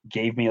like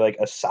gave me like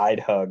a side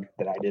hug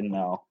that I didn't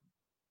know.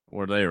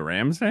 Were they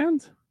Rams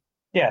fans?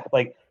 Yeah,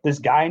 like this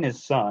guy and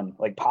his son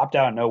like popped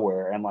out of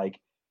nowhere, and like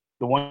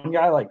the one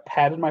guy like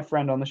patted my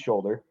friend on the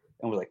shoulder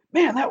and was like,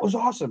 "Man, that was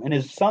awesome." And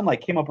his son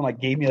like came up and like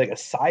gave me like a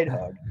side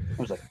hug.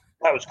 I was like,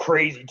 "That was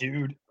crazy,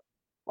 dude."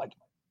 Like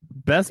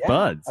best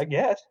buds, I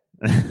guess.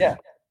 Yeah.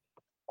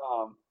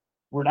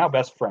 We're now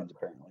best friends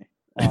apparently.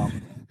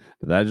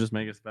 Did that just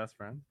make us best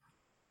friends?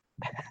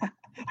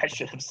 I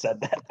should have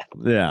said that.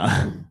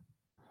 Yeah.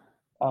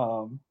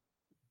 And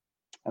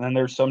then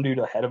there's some dude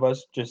ahead of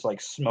us just like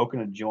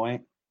smoking a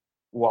joint,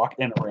 walk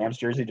in a Rams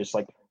jersey, just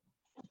like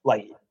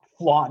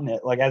flaunting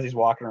it, like as he's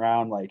walking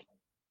around, like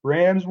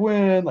Rams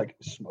win, like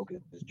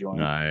smoking his joint.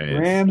 Nice.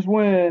 Rams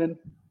win.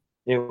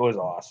 It was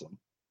awesome.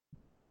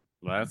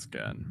 That's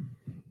good.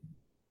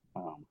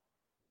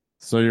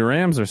 So your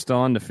Rams are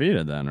still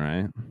undefeated then,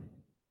 right?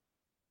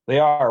 They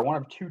are one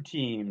of two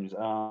teams.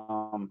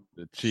 The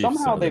Chiefs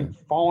Somehow they've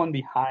fallen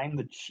behind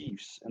the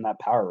Chiefs in that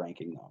power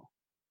ranking, though,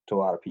 to a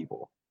lot of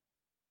people.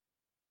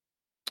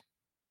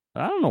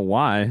 I don't know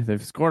why.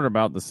 They've scored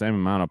about the same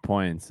amount of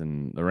points,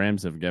 and the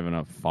Rams have given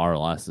up far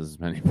less as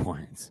many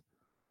points.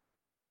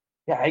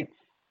 Yeah,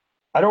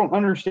 I don't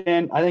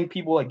understand. I think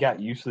people like got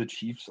used to the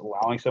Chiefs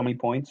allowing so many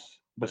points,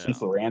 but since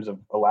the Rams have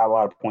allowed a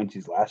lot of points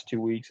these last 2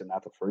 weeks and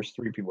not the first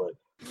three, people are like,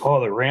 "Oh,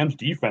 the Rams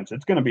defense,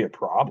 it's going to be a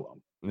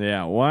problem."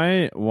 Yeah,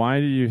 why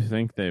do you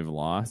think they've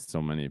lost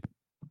so many,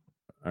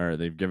 or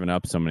they've given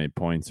up so many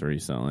points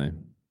recently?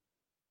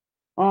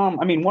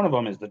 I mean, one of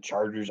them is the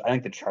Chargers. I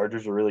think the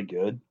Chargers are really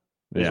good.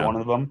 Is Yeah. one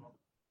of them.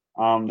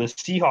 The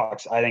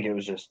Seahawks, I think it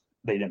was just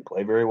they didn't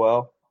play very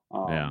well.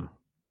 Yeah.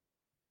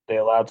 They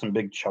allowed some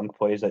big chunk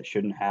plays that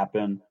shouldn't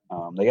happen.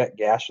 They got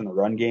gashed in the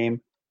run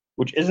game,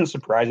 which isn't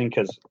surprising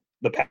because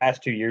the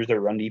past 2 years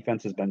their run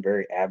defense has been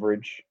very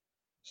average.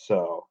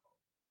 So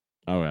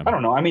Okay. I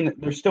don't know. I mean,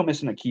 they're still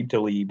missing Aqib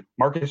Talib.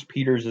 Marcus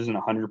Peters isn't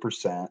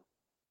 100%.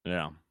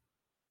 Yeah.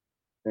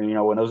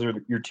 And when those are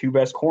your two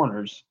best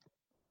corners,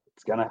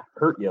 it's gonna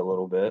hurt you a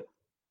little bit.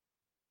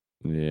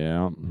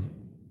 Yeah.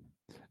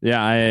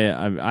 Yeah,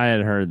 I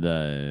had heard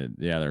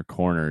their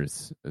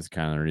corners is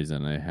kind of the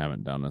reason they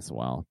haven't done as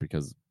well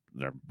because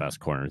their best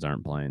corners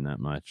aren't playing that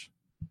much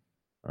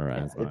or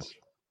as much.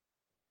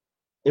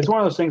 It's one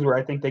of those things where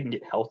I think they can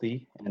get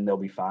healthy and they'll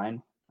be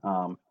fine.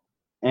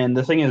 And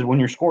the thing is, when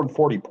you're scoring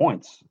 40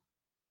 points,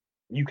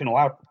 you can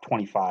allow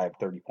 25,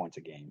 30 points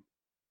a game.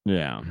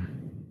 Yeah.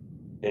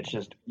 It's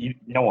just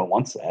no one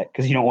wants that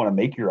because you don't want to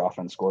make your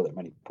offense score that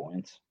many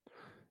points.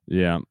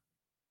 Yeah.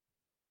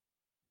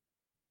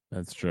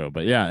 That's true.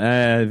 But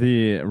yeah,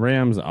 the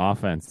Rams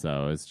offense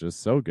though is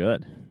just so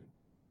good.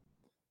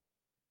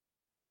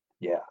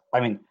 Yeah. I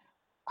mean,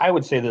 I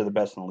would say they're the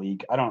best in the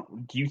league.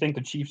 Do you think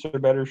the Chiefs are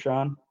better,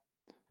 Sean?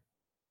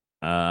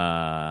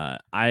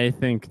 I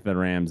think the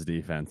Rams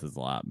defense is a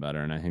lot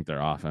better and I think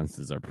their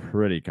offenses are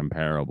pretty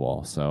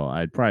comparable. So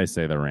I'd probably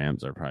say the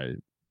Rams are probably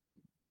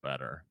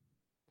better.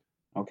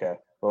 Okay.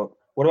 Well,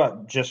 what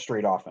about just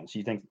straight offense?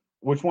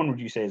 Which one would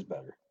you say is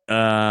better?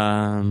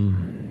 I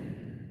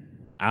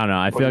don't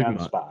know. Put you on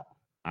the spot.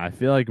 I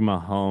feel like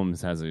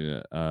Mahomes has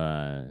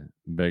a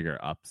bigger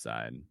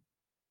upside.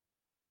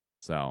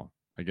 So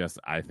I guess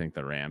I think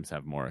the Rams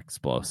have more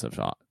explosive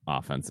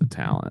offensive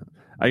talent.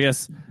 I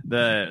guess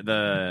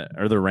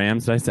the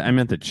Rams. I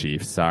meant the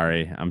Chiefs.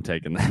 Sorry, I'm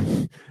taking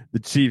that. The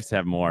Chiefs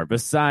have more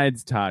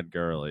besides Todd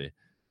Gurley.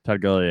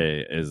 Todd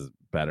Gurley is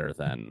better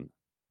than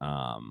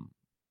Kareem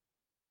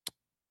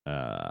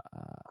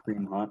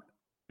Hunt.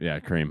 Yeah,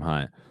 Kareem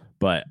Hunt.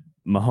 But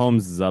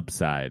Mahomes'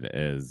 upside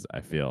is,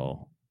 I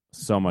feel,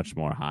 so much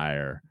more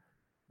higher.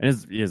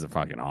 And he has a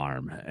fucking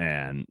arm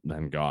and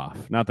then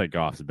Goff. Not that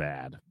Goff's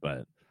bad,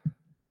 but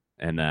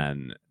and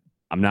then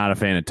I'm not a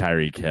fan of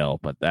Tyreek Hill,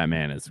 but that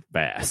man is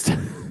fast.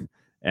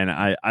 And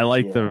I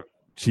like the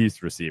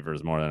Chiefs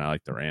receivers more than I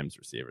like the Rams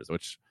receivers,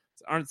 which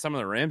aren't some of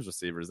the Rams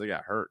receivers. They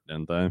got hurt,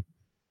 didn't they?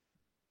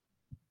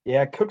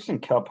 Yeah, Cooks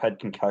and Kupp had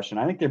concussion.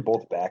 I think they're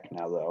both back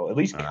now, though. At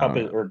least Kupp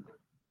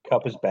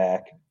is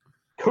back.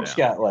 Cooks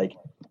got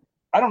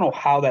I don't know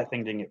how that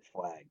thing didn't get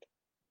flagged.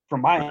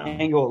 From my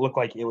angle, it looked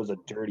like it was a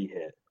dirty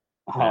hit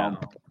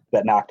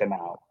that knocked him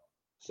out.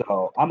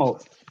 So I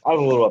was a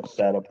little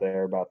upset up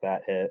there about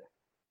that hit.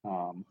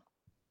 But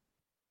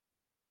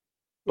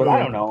I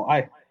don't know.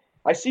 I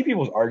see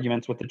people's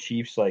arguments with the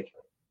Chiefs. Like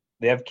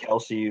they have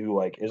Kelsey,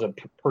 who is a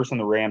person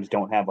the Rams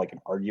don't have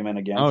an argument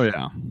against. Oh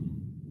yeah.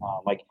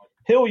 Like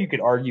Hill, you could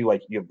argue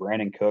you have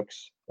Brandon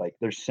Cooks.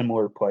 They're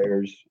similar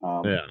players.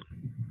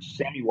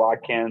 Sammy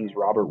Watkins,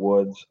 Robert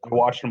Woods. I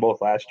watched them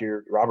both last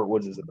year. Robert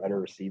Woods is a better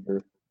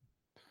receiver.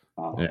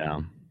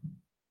 I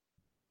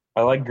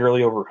like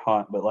Gurley over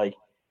Hunt, but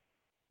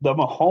the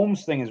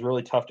Mahomes thing is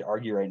really tough to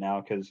argue right now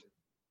because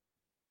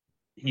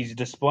he's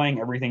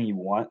displaying everything you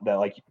want that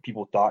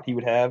people thought he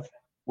would have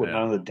with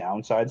none of the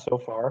downsides so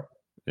far.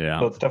 Yeah.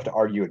 So it's tough to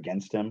argue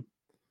against him.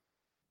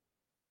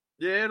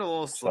 Yeah, he had a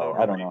little slower.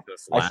 So I don't know.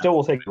 I still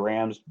will take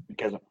Rams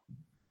because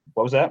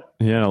what was that?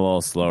 He had a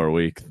little slower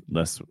week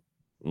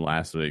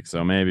last week,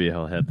 so maybe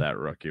he'll hit that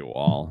rookie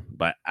wall.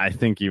 But I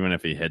think even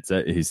if he hits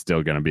it, he's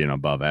still going to be an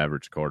above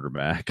average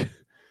quarterback.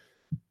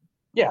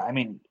 Yeah, I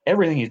mean,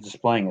 everything he's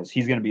displaying is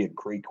he's going to be a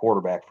great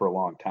quarterback for a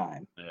long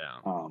time.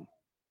 Yeah.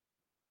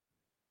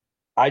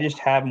 I just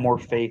have more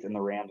faith in the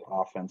Rams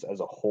offense as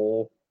a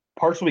whole,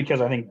 partially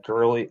because I think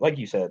Gurley, like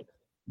you said,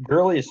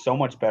 Gurley is so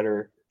much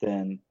better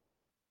than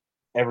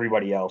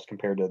everybody else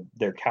compared to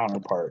their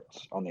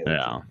counterparts on the other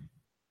team.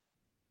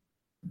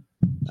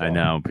 So. I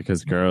know,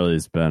 because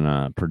Gurley's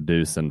been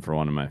producing for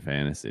one of my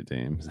fantasy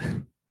teams.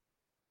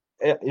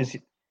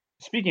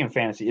 Speaking of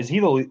fantasy, is he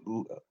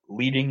the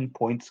leading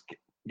points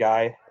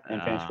guy in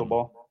fantasy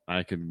football?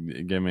 I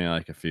could give me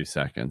a few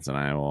seconds and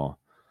I will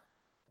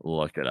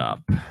look it up.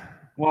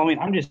 Well, I mean,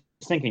 I'm just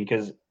thinking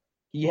because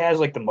he has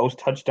the most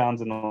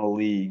touchdowns in the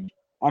league.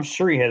 I'm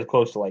sure he has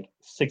close to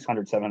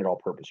 600, 700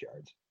 all-purpose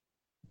yards.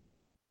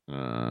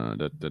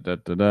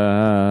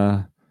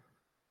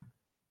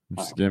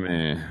 Just give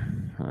me.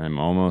 I'm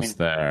almost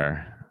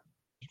there.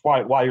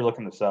 While you're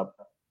looking this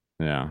up.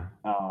 Yeah.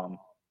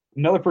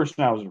 Another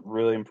person I was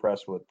really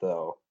impressed with,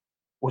 though,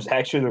 was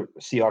actually the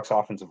Seahawks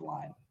offensive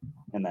line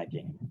in that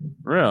game.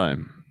 Really?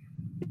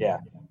 Yeah,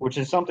 which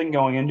is something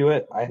going into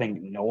it I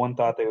think no one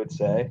thought they would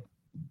say.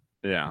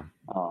 Yeah.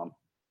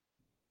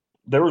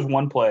 There was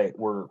one play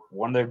where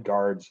one of their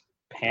guards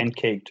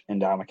pancaked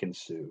Ndamukong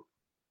Suh,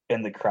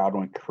 and the crowd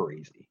went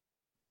crazy.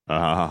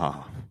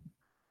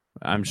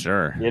 I'm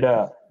sure. It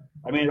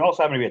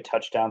also happened to be a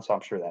touchdown, so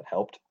I'm sure that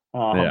helped.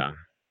 Yeah.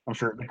 I I'm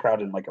sure the crowd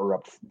didn't like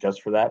erupt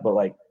just for that, but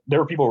like there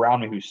were people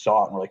around me who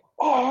saw it and were like,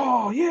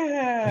 "Oh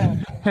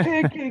yeah,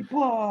 pancake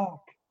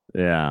block."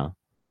 Yeah,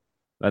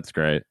 that's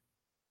great.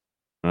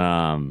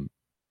 Um,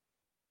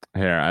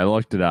 Here, I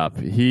looked it up.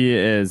 He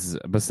is,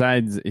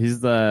 besides,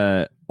 he's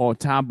the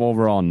top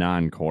overall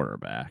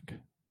non-quarterback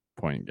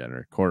point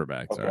getter.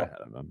 Quarterbacks are Okay.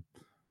 ahead of him,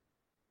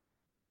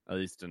 at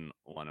least in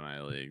one of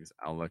my leagues.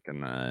 I'll look in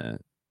the.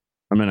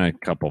 I'm in a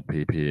couple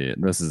PP.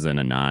 This is in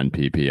a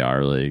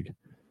non-PPR league.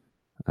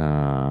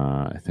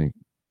 I think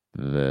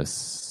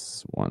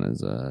this one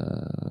is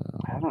a.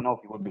 I don't know if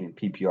he would be in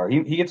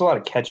PPR. He gets a lot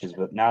of catches,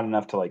 but not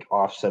enough to like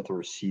offset the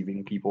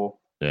receiving people.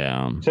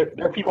 Yeah. So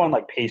there are people on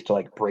like pace to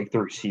like break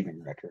the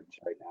receiving records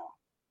right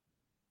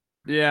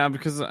now. Yeah,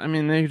 because I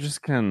mean they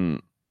just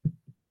can.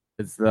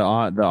 It's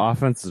the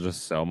offense is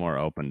just so more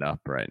opened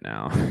up right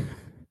now.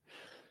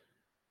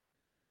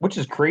 Which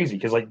is crazy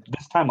because like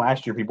this time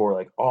last year, people were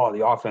like, "Oh,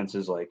 the offense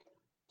is like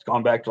it's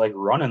gone back to like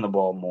running the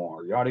ball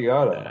more, yada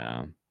yada."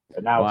 Yeah.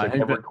 And now Well, it's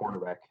like every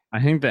quarterback. I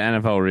think the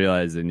NFL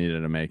realized they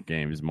needed to make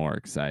games more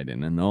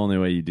exciting, and the only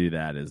way you do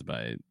that is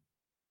by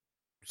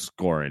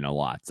scoring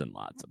lots and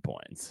lots of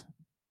points.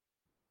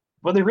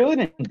 But they really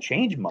didn't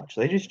change much.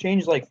 They just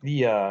changed like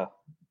the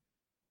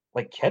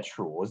like catch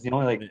rule was the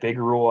only like big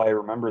rule I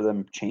remember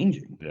them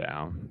changing.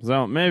 Yeah.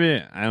 So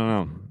maybe I don't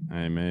know. I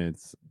mean, maybe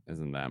it's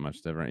isn't that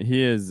much different.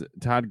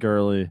 Todd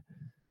Gurley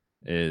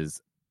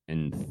is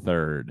in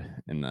third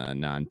in the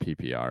non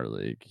PPR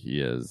league.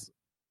 He is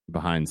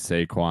behind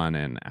Saquon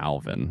and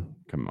Alvin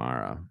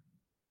Kamara.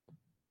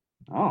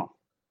 Oh,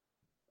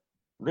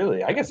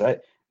 really? I guess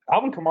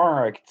Alvin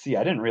Kamara I could see.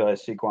 I didn't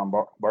realize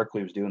Saquon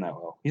Barkley was doing that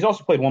well. He's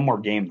also played one more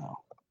game though.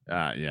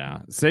 Yeah.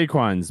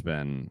 Saquon's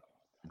been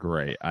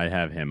great. I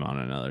have him on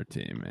another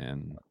team,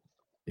 and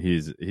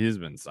he's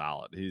been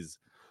solid. He's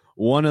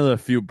one of the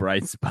few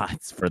bright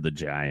spots for the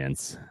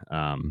Giants.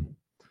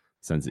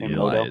 Since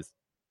Eli is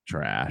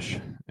trash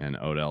and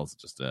Odell's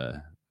just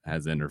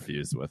has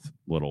interviews with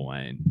Lil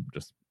Wayne,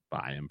 just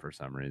buy him for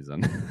some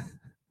reason.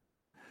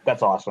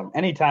 That's awesome.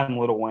 Anytime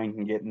Lil Wayne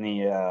can get in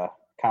the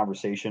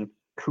conversation,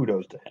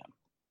 kudos to him.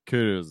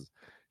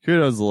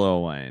 Kudos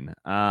Lil Wayne.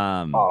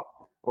 Oh,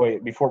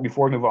 wait, before we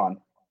move on,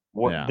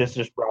 this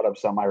just brought up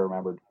something I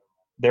remembered.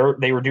 They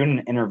were doing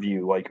an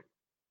interview like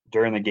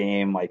during the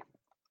game, like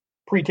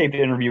pre-taped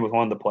interview with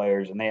one of the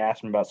players, and they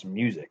asked him about some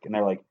music, and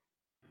they're like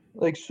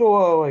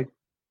so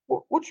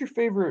what's your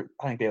favorite?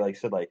 I think they like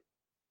said like,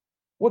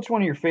 what's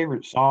one of your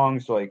favorite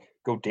songs to like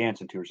go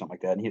dancing to or something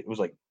like that, and it was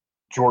like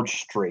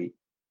George Strait,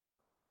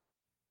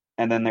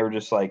 and then they were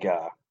just like,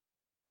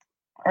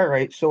 all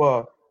right,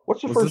 so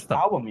what's the first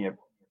album you?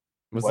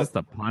 Was this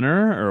the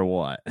punter or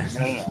what?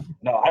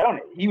 No, I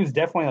don't. He was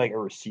definitely like a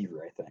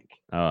receiver, I think.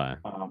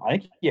 Oh, I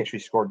think he actually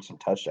scored some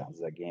touchdowns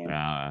that game.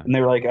 And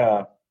they were like,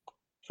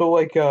 so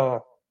like,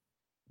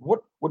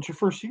 what's your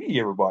first CD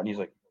you ever bought? And he's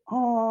like,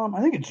 I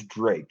think it's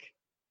Drake.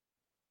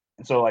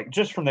 And so like,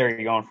 just from there,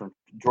 you're going from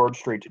George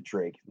Strait to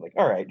Drake. Like,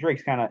 all right,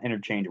 Drake's kind of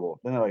interchangeable.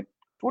 Then they're like,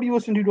 what do you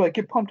listen to like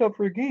get pumped up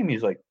for a game?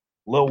 He's like,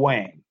 Lil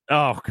Wayne.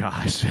 Oh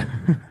gosh.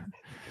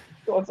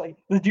 So it's like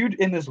the dude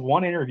in this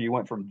one interview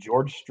went from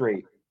George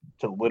Strait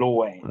to Lil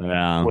Wayne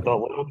with a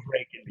little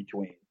Drake in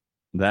between.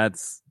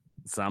 That's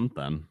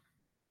something.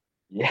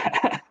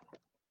 Yeah.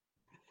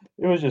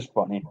 It was just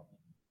funny.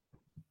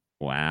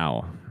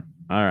 Wow.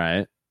 All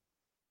right.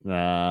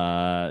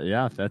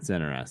 Yeah, that's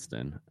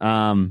interesting.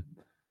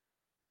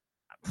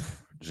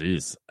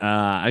 Geez.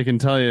 I can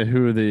tell you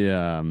who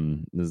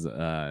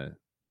the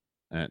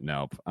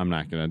nope, I'm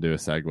not gonna do a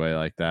segue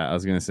like that. I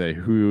was gonna say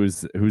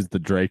who's the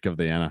Drake of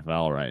the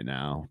NFL right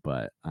now,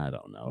 but I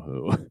don't know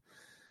who.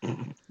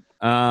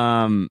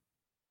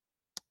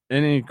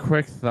 Any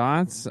quick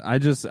thoughts?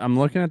 I'm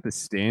looking at the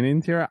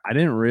standings here. I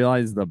didn't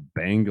realize the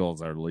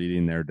Bengals are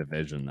leading their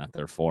division, that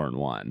they're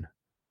 4-1.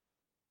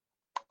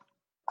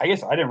 I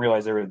guess I didn't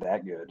realize they were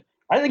that good.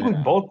 I think we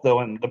both, though,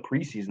 in the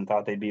preseason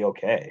thought they'd be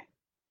okay.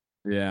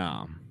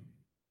 Yeah.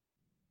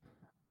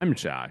 I'm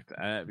shocked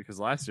because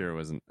last year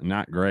was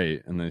not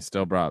great, and they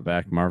still brought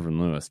back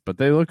Marvin Lewis. But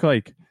they look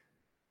like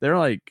they're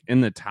like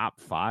in the top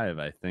 5,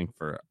 I think,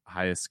 for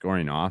highest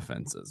scoring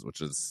offenses,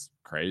 which is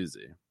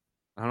crazy.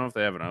 I don't know if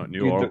they have a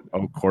new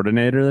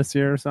coordinator this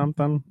year or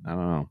something. I don't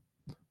know.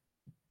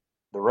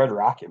 The Red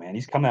Rocket, man.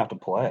 He's coming out to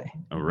play.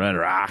 A Red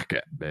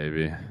Rocket,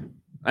 baby.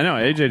 I know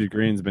AJ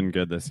Green's been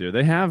good this year.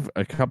 They have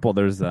a couple.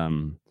 There's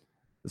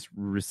this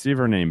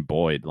receiver named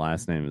Boyd.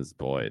 Last name is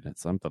Boyd.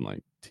 It's something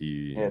like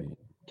T. Yeah,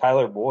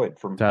 Tyler Boyd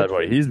from Tyler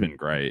Boyd. He's been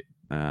great.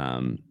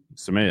 So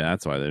maybe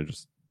that's why they're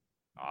just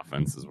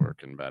offense is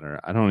working better.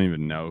 I don't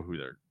even know who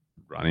they're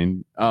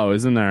running. Oh,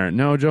 isn't there?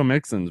 No, Joe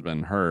Mixon's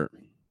been hurt.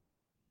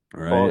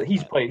 Right. Well,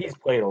 he's played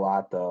a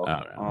lot though. Oh,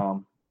 yeah.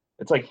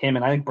 It's like him,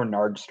 and I think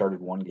Bernard started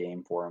one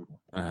game for him.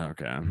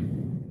 Okay.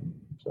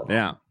 So.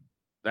 Yeah,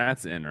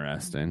 that's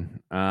interesting.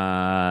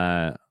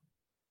 So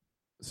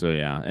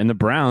yeah, and the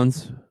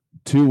Browns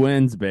 2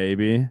 wins,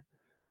 baby.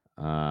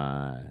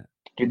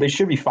 Dude, they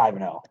should be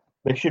 5-0.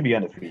 They should be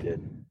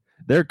undefeated.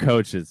 Their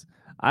coaches.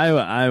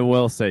 I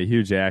will say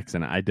Hugh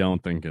Jackson, I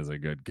don't think is a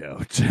good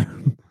coach.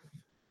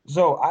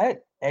 So I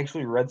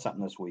actually read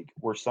something this week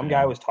where some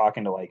Yeah. guy was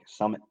talking to like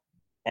some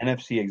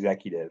NFC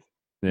executive,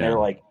 and they're Yeah.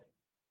 like,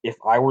 if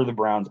I were the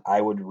Browns, I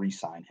would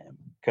re-sign him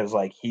because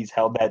like he's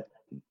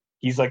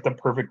like the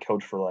perfect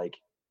coach for like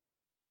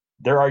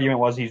their argument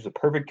was he's the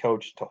perfect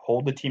coach to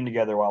hold the team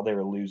together while they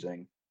were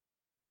losing,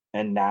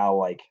 and now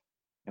like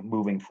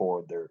moving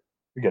forward they're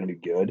going to be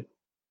good.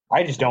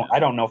 I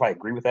don't know if I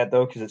agree with that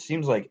though because it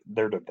seems like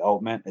their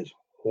development is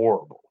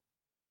horrible.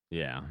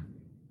 Yeah.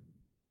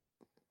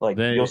 Like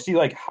you'll see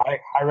like high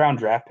round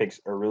draft picks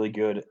are really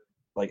good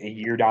like a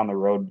year down the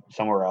road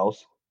somewhere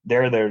else.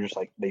 They're just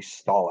like they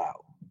stall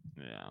out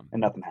Yeah.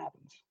 and nothing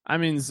happens. I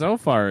mean, so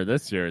far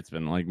this year, it's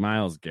been like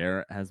Myles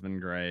Garrett has been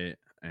great,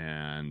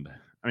 and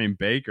I mean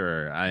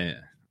Baker.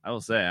 I will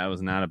say I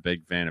was not a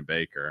big fan of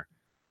Baker,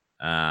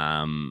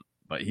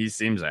 but he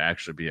seems to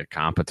actually be a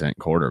competent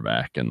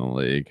quarterback in the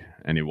league,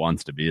 and he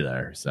wants to be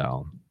there,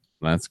 so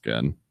that's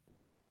good.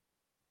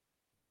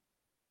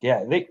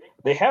 Yeah,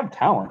 they have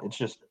talent. It's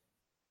just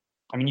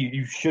I mean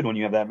you should when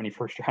you have that many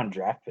first round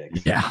draft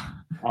picks. Yeah,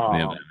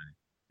 Um,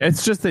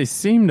 it's just they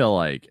seem to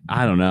like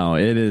I don't know.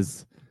 It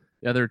is.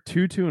 Yeah, they're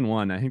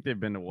 2-2-1. I think they've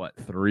been to what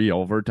 3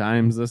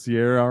 overtimes this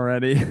year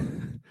already.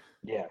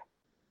 yeah,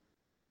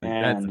 Like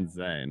that's and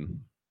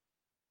insane.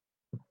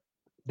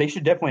 they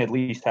should definitely at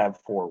least have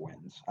 4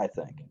 wins. I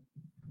think.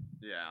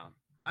 Yeah,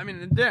 I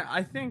mean,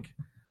 I think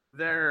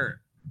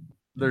their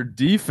their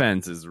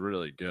defense is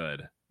really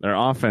good. Their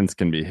offense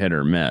can be hit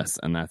or miss,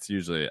 and that's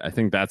usually I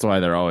think that's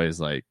why they're always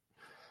like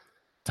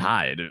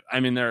tied. I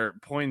mean, their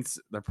point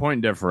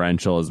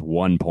differential is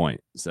 1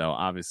 point, so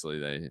obviously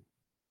they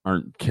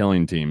aren't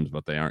killing teams,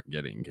 but they aren't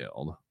getting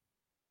killed.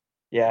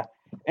 Yeah,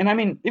 and I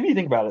mean if you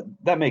think about it,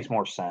 that makes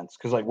more sense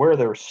because like where are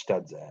their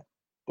studs at?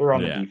 They're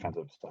on the Yeah,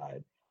 defensive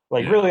side.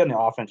 Like yeah, really on the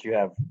offense, you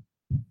have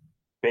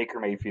Baker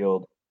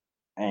Mayfield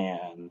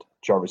and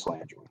Jarvis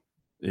Landry.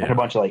 And a yeah.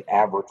 bunch of like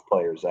average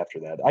players after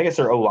that. I guess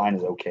their O line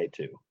is okay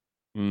too.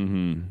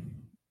 Mm-hmm.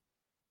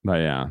 But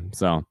yeah,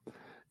 so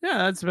yeah,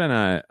 that's been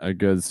a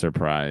good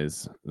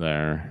surprise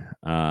there.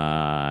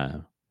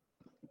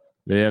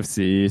 The AFC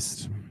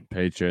East,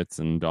 Patriots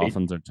and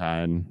Dolphins are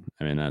tied.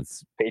 I mean,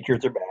 that's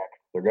Patriots are back.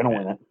 They're gonna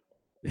win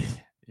it.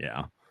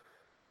 yeah.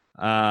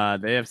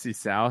 The AFC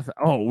South.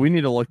 Oh, we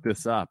need to look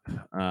this up.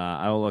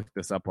 I will look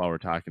this up while we're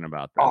talking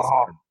about this.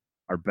 Oh,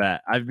 Our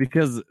bet.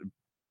 Because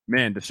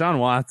man, Deshaun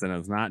Watson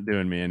is not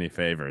doing me any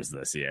favors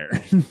this year.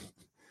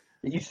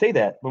 you say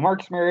that, but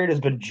Marcus Mariota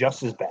has been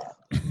just as bad.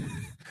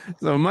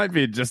 So it might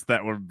be just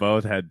that we're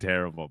both had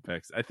terrible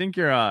picks. I think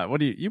you're what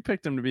do you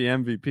picked him to be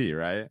MVP,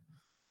 right?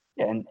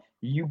 Yeah, and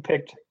you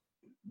picked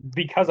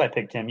because I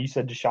picked him. You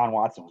said Deshaun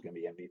Watson was going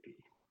to be MVP.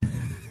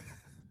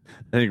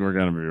 I think we're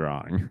gonna be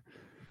wrong.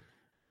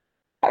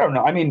 I don't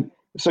know. I mean,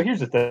 so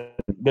here's the thing: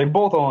 they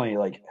both only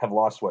like have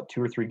lost what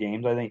 2 or 3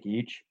 games, I think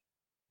each.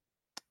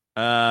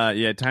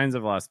 Yeah, Titans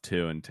have lost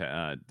 2 and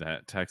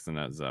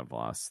Texans have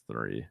lost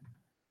 3.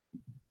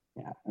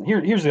 Yeah. And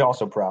here's the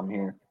also problem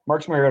here.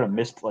 Marcus Mariota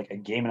missed like a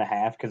game and a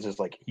half because it's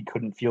like he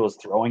couldn't feel his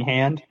throwing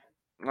hand.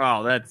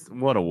 Oh, that's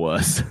what a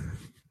wuss.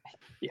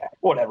 Yeah,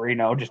 whatever,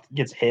 just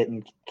gets hit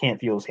and can't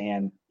feel his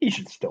hand. He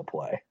should still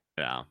play.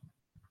 Yeah.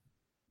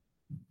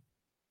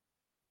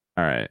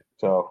 All right.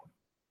 So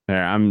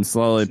There, I'm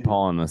slowly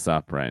pulling this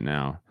up right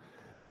now.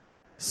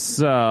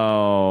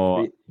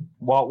 So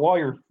while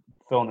you're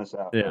filling this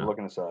out, yeah. or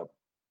looking this up,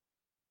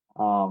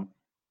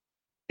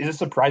 is it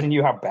surprising to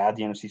you how bad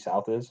the NFC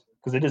South is?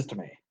 Because it is to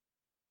me.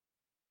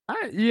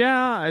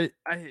 It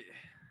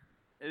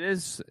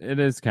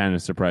is kind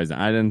of surprising.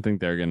 I didn't think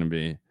they're going to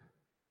be.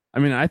 I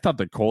mean, I thought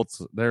the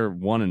Colts they're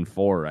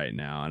 1-4 right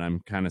now, and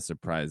I'm kind of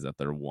surprised that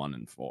they're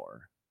 1-4.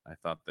 I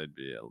thought they'd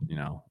be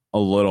a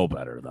little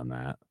better than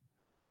that.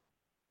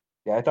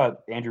 Yeah, I thought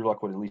Andrew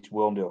Luck would at least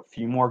will him to a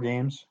few more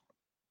games.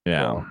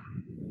 Yeah. So,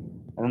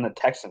 and then the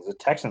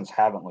Texans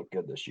haven't looked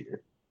good this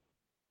year.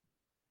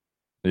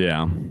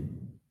 Yeah.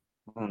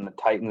 And the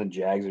Titans and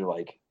Jags are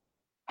like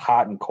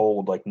hot and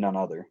cold like none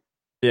other.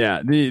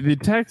 Yeah, the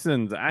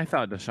Texans, I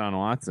thought Deshaun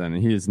Watson,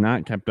 he has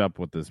not kept up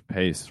with this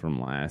pace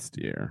from last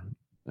year,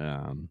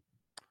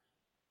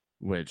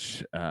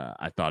 which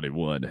I thought he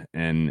would.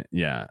 And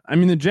yeah, I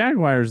mean, the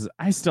Jaguars,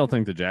 I still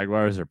think the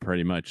Jaguars are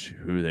pretty much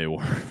who they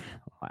were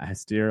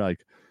last year.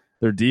 Like,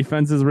 their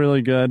defense is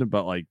really good,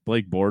 but like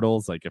Blake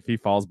Bortles, like if he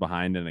falls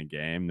behind in a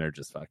game, they're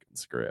just fucking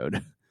screwed.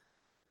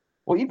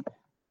 Well,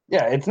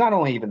 yeah, it's not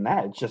only even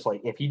that. It's just like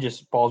if he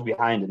just falls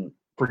behind and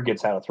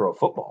forgets how to throw a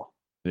football.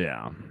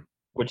 Yeah.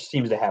 Which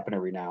seems to happen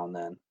every now and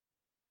then.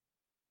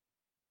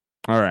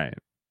 All right.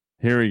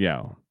 Here we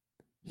go.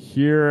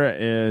 Here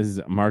is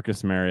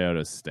Marcus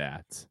Mariota's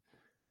stats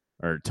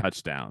or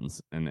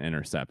touchdowns and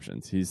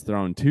interceptions. He's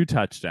thrown 2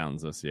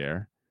 touchdowns this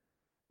year.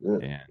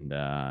 Ugh.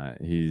 And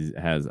he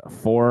has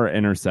 4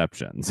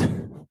 interceptions.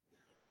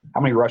 How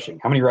many rushing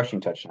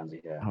touchdowns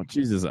he have? Oh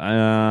Jesus.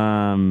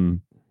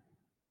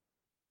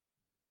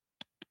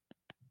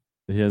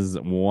 He has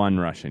 1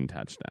 rushing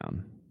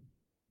touchdown.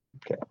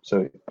 Okay,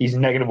 so he's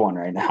 -1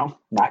 right now.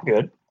 Not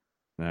good.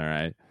 All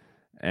right.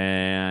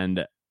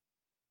 And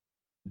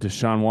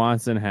Deshaun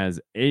Watson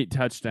has 8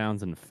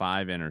 touchdowns and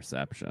 5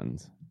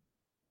 interceptions.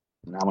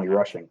 And how many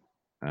rushing?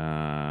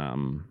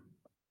 1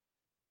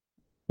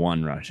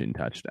 rushing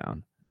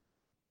touchdown.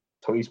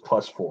 So he's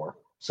 +4.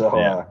 So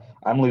Yeah.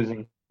 I'm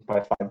losing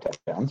by 5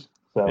 touchdowns.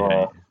 So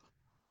Yeah.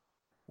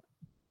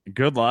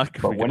 Good luck.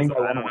 But winning by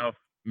I don't know if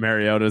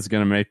Mariota's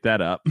going to make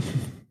that up.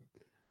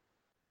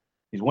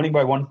 He's winning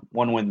by one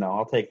win, though.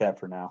 I'll take that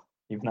for now,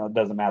 even though it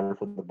doesn't matter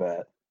for the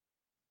bet.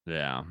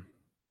 Yeah.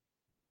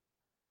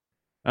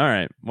 All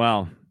right.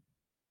 Well,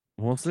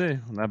 we'll see.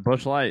 That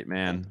Busch Light,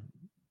 man.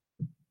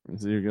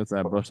 Let's see who gets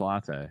that Busch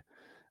Latte.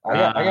 I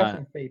got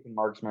some faith in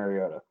Marcus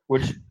Mariota,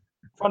 which,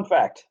 fun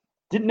fact,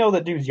 didn't know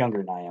that dude's younger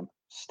than I am.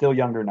 Still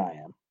younger than I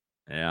am.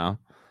 Yeah.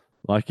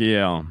 Lucky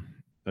you.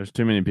 There's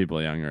too many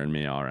people younger than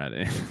me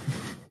already.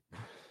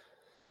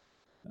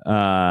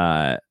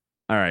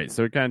 All right,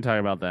 so we kind of talk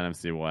about the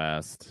NFC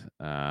West.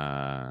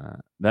 The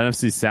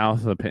NFC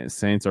South, the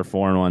Saints are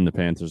 4-1. The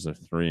Panthers are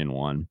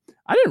 3-1.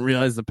 I didn't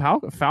realize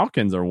the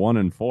Falcons are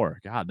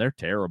 1-4. God, they're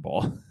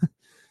terrible.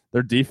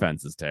 Their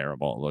defense is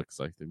terrible. It looks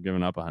like they've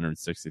given up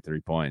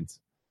 163 points.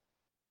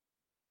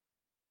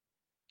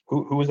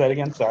 Who was that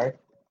again? Sorry.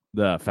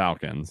 The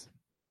Falcons.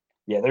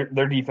 Yeah,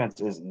 their defense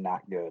is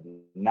not good.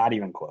 Not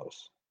even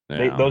close.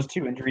 Yeah. Those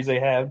 2 injuries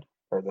they had,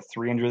 or the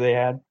 3 injuries they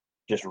had,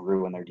 just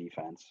ruined their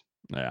defense.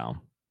 Yeah.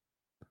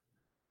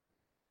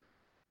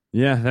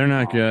 Yeah, they're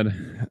not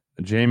good.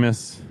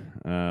 Jameis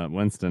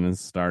Winston is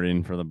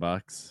starting for the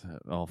Bucks.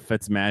 Well,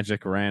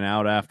 Fitzmagic ran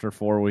out after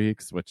 4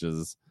 weeks, which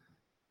is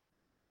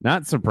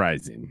not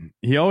surprising.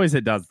 He always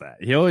does that.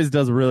 He always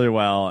does really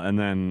well, and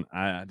then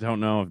I don't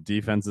know if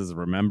defenses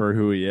remember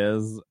who he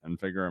is and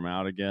figure him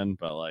out again,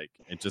 but like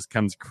it just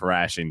comes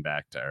crashing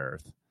back to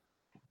earth.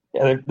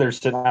 Yeah, they're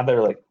sitting out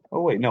there like,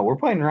 oh wait, no, we're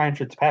playing Ryan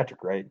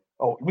Fitzpatrick, right?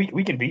 Oh,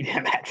 we can beat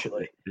him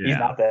actually. Yeah. He's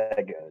not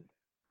that good.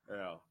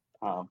 Yeah.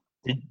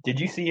 Did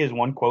you see his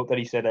one quote that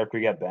he said after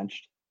he got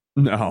benched?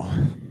 No.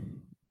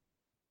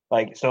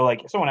 Like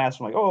someone asked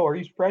him like, "Oh, are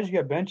you surprised you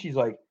got benched?" He's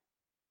like,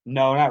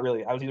 "No, not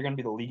really. I was either going to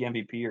be the league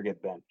MVP or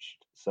get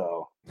benched."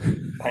 So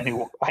I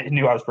knew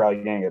I was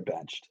probably going to get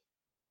benched.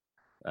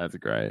 That's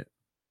great.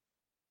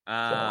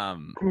 So,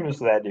 kudos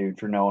to that dude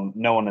for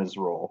knowing his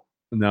role.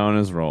 Knowing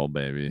his role,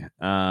 baby.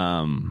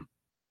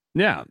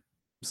 Yeah.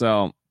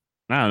 So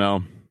I don't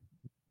know.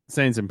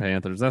 Saints and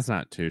Panthers, that's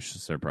not too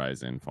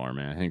surprising for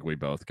me. I think we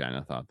both kind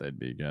of thought they'd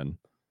be good.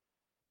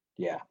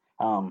 Yeah.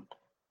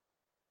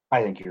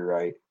 I think you're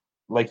right.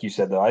 Like you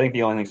said, though, I think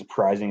the only thing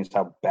surprising is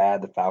how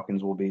bad the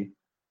Falcons will be.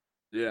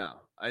 Yeah.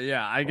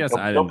 I guess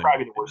they'll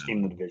probably be the worst team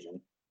in the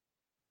division.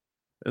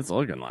 It's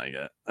looking like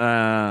it.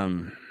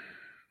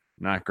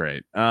 Not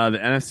great. The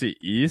NFC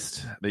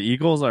East, the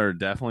Eagles are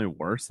definitely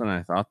worse than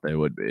I thought they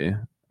would be.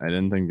 I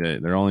didn't think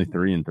they're only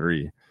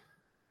 3-3.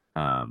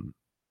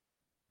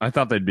 I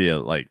thought they'd be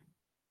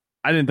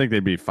I didn't think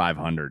they'd be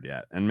 500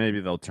 yet, and maybe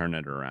they'll turn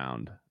it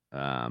around.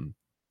 But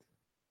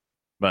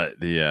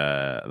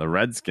the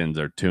Redskins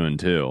are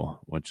 2-2,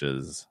 which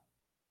is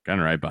kind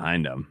of right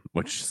behind them.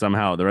 Which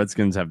somehow the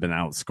Redskins have been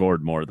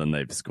outscored more than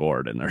they've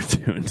scored, and they're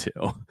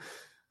 2-2.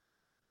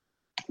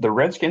 The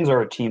Redskins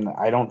are a team that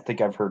I don't think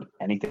I've heard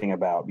anything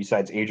about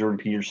besides Adrian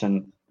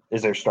Peterson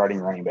is their starting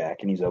running back,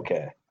 and he's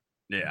okay.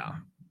 Yeah.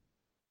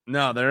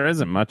 No, there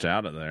isn't much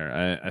out of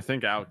there. I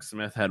think Alex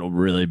Smith had a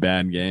really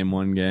bad game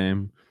one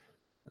game.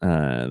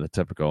 The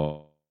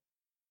typical.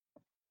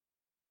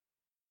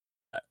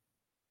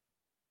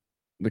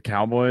 The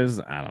Cowboys,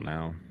 I don't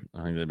know.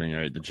 I think they've been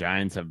great. The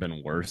Giants have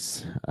been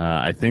worse.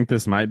 I think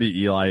this might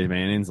be Eli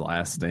Manning's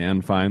last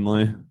stand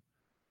finally.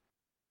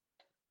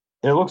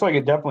 It looks like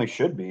it definitely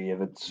should be.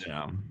 If it's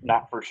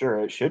not for sure,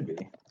 it should be.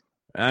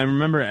 I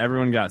remember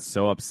everyone got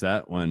so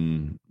upset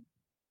when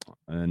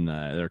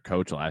their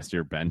coach last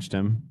year benched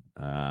him.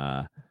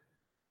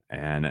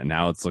 And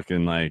now it's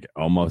looking like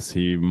almost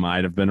he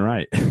might have been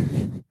right.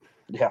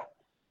 Yeah.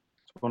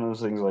 It's one of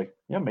those things like,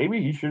 yeah,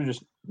 maybe he should have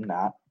just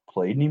not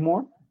played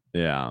anymore.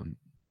 Yeah.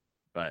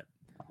 But,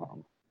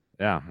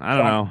 yeah, I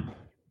don't know.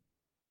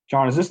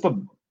 John, is this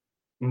the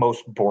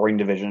most boring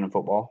division in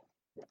football?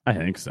 I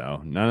think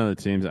so. None of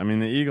the teams. I mean,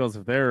 the Eagles,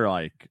 if they're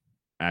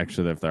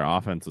if their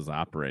offense was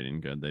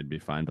operating good, they'd be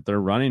fine. But their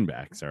running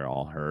backs are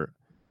all hurt.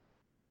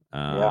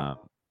 Yeah.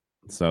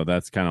 So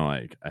that's kind of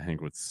I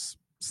think what's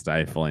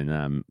stifling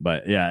them.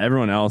 But yeah,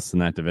 everyone else in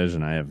that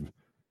division, I have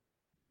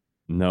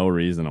no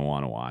reason to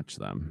want to watch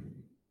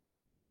them.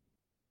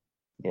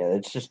 Yeah,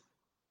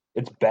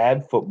 it's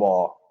bad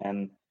football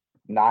and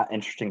not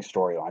interesting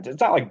storylines.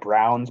 It's not like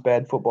Browns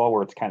bad football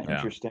where it's kind of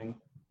interesting.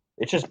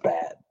 It's just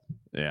bad.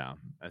 Yeah,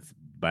 it's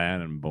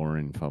bad and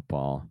boring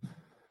football.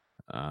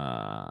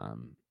 Yeah.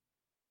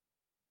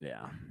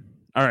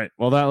 All right.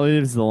 Well, that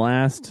leaves the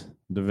last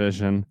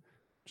division,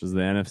 which is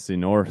the NFC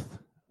North,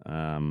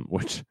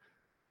 which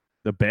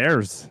the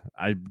Bears,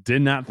 I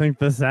did not think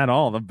this at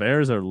all. The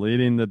Bears are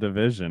leading the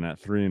division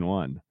at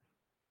 3-1.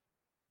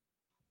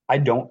 I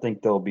don't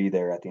think they'll be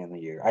there at the end of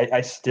the year.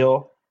 I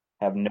still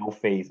have no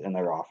faith in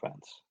their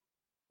offense.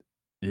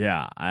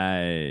 Yeah,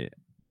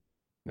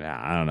 Yeah,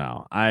 I don't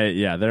know.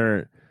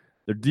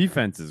 Their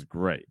defense is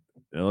great.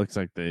 It looks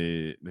like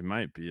they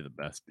might be the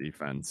best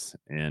defense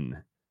in.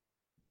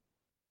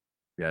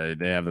 Yeah,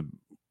 they have the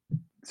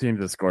team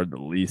that scored the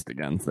least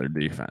against their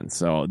defense,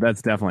 so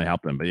that's definitely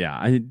helped them. But yeah,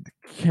 I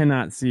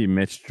cannot see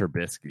Mitch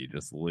Trubisky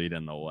just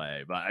leading the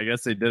way. But I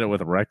guess they did it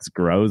with Rex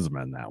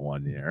Grossman that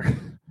one year.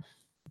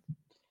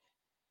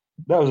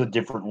 That was a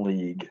different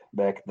league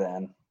back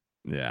then.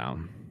 Yeah.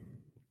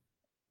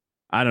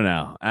 I don't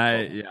know.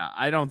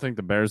 I don't think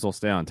the Bears will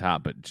stay on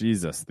top, but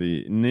Jesus,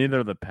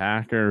 neither the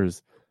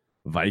Packers,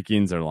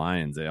 Vikings, or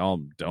Lions, they all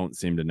don't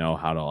seem to know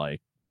how to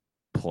like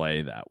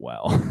play that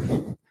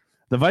well.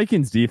 The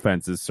Vikings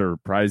defense is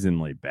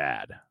surprisingly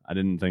bad. I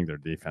didn't think their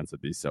defense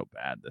would be so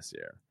bad this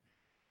year.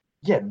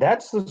 Yeah,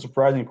 that's the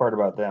surprising part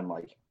about them.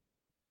 Like,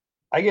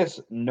 I guess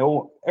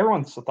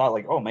everyone thought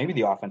like, oh, maybe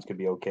the offense could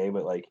be okay,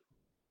 but like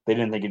they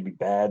didn't think it'd be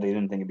bad. They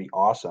didn't think it'd be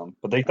awesome,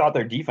 but they thought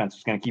their defense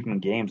was going to keep them in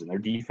games, and their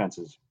defense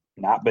has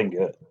not been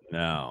good.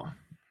 No,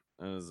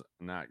 it was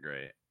not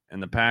great.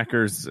 And the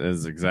Packers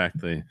is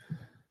exactly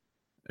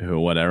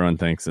what everyone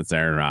thinks it's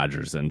Aaron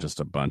Rodgers and just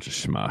a bunch of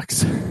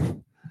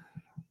schmucks.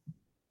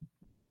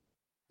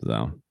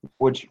 So,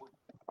 Which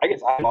I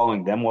guess I'm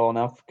following them well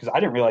enough because I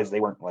didn't realize they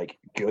weren't like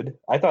good.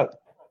 I thought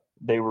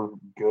they were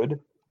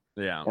good,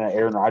 yeah. and that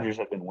Aaron Rodgers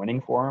had been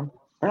winning for them.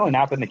 Apparently,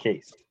 not been the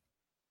case.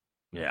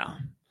 Yeah.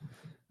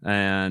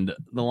 And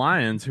the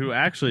Lions, who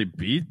actually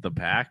beat the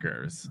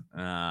Packers,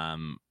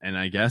 and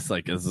I guess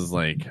like this is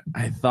like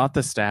I thought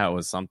the stat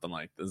was something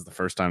like this is the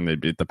first time they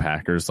beat the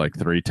Packers like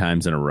 3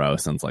 times in a row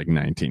since like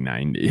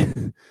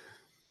 1990.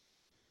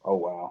 Oh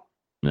wow!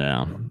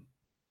 Yeah.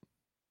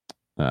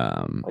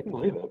 I can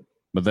believe it.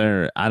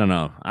 But I don't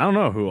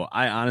know who.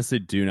 I honestly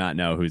do not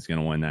know who's going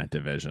to win that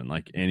division.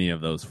 Like any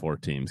of those 4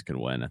 teams could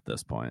win at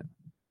this point.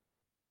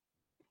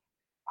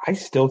 I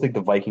still think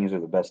the Vikings are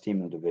the best team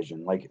in the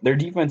division. Like their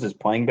defense is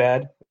playing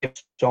bad. They have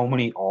so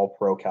many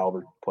all-pro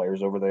caliber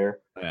players over there.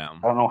 Yeah.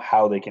 I don't know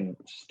how they can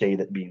stay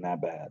that being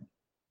that bad.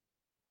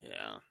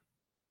 Yeah.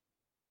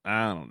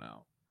 I don't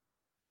know.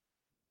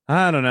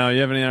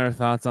 You have any other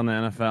thoughts on the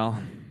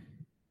NFL?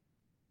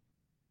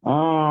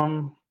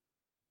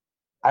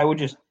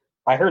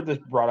 I heard this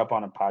brought up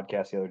on a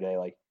podcast the other day,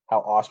 like how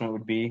awesome it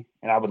would be,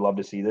 and I would love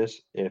to see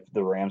this if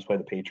the Rams play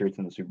the Patriots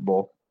in the Super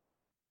Bowl.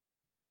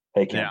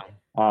 Hey, Kim.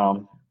 Yeah.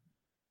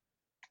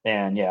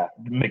 And yeah,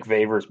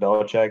 McVay versus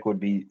Belichick would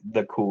be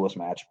the coolest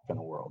matchup in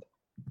the world.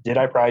 Did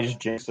I probably just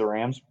jinx the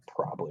Rams?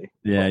 Probably.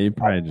 Yeah, you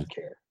probably I don't just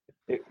care.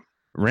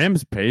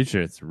 Rams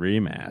Patriots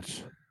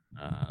rematch.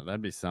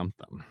 That'd be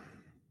something.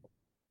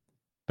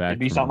 It'd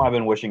be something I've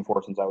been wishing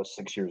for since I was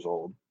 6 years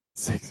old.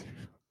 6.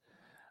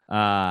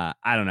 I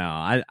don't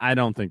know. I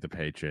don't think the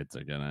Patriots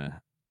are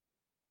gonna.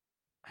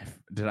 I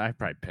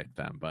probably pick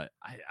them, but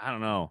I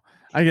don't know.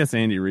 I guess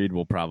Andy Reid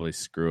will probably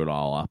screw it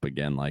all up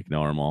again like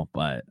normal,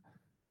 but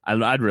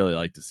I'd really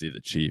like to see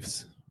the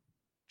Chiefs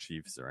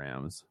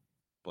Rams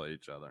play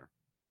each other.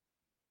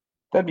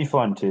 That'd be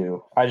fun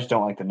too. I just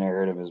don't like the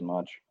narrative as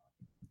much.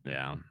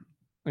 Yeah,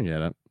 I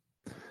get it.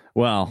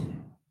 Well,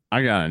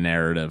 I got a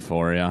narrative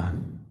for you.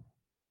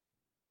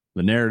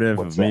 The narrative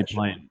of me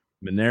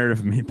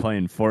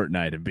playing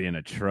Fortnite and being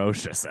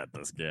atrocious at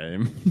this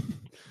game.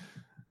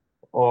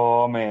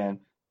 Oh man,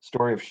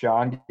 story of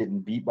Sean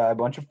getting beat by a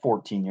bunch of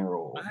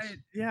 14-year-olds.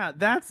 Yeah,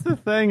 that's the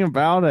thing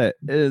about it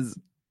is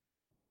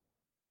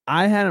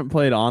I hadn't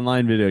played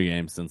online video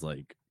games since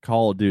like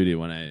Call of Duty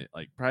when I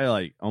like probably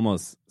like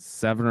almost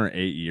 7 or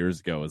 8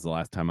 years ago was the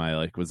last time I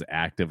like was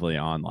actively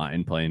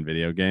online playing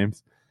video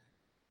games.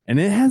 And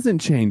it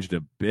hasn't changed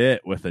a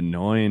bit with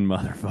annoying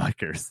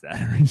motherfuckers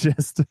that are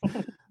just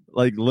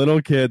like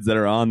little kids that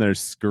are on there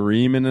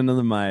screaming into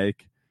the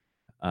mic.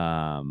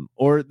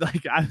 Or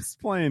like I was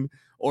playing,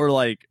 or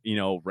like, you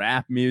know,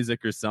 rap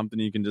music or something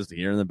you can just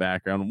hear in the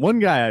background. One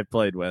guy I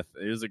played with,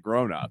 he was a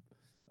grown up.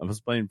 I was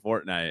playing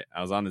Fortnite.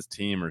 I was on his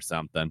team or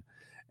something.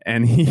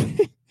 And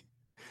he's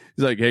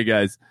like, hey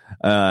guys,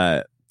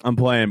 I'm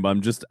playing, but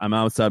I'm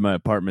outside my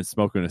apartment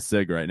smoking a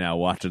cig right now,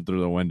 watching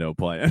through the window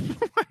playing.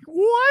 I'm like,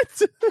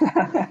 what?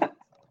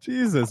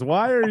 Jesus,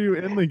 why are you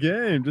in the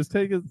game? Just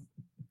take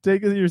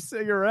your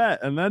cigarette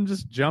and then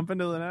just jump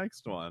into the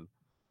next one.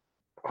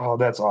 Oh,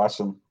 that's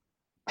awesome.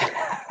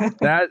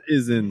 That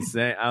is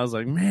insane. I was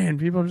like, man,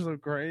 people are so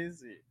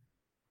crazy.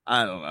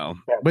 I don't know.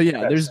 But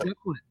yeah,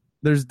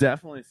 there's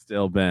definitely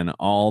still been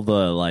all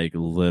the like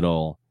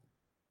little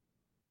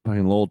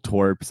fucking little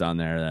twerps on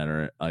there that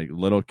are like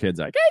little kids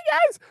like, hey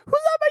guys, who's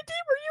on my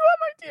team? Are you on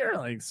my team?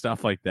 Like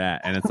stuff like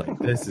that. And it's like,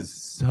 this is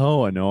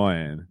so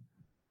annoying.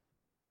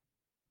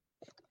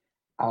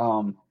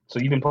 So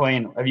have you been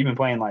playing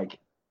like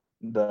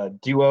the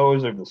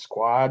duos or the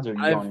squads, or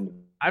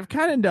I've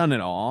kind of done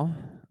it all.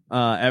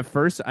 At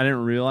first I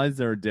didn't realize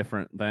there were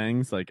different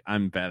things. Like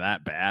I'm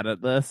that bad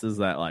at this is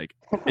that like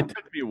it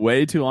took me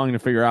way too long to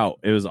figure out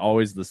it was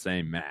always the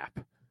same map.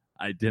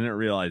 I didn't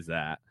realize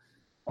that.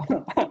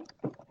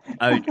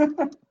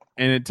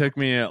 And it took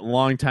me a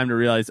long time to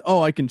realize,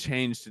 oh, I can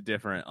change to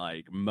different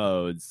like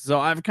modes. So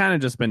I've kind of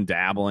just been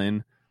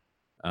dabbling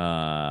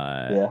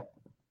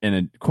in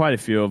in quite a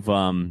few of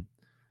them.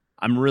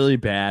 I'm really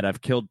bad.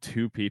 I've killed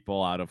 2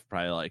 people out of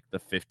probably like the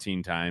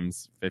 15,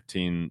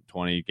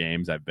 20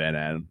 games I've been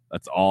in.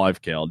 That's all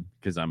I've killed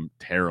because I'm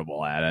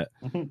terrible at it.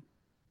 Mhm.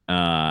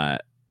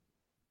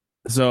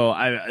 So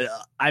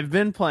I've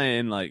been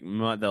playing like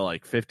the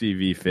like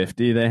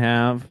 50v50 they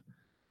have,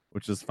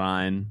 which is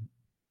fine.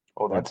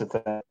 Oh, that's a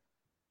thing.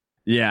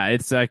 Yeah,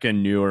 it's like a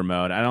newer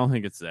mode. I don't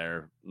think it's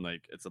there.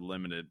 Like it's a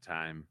limited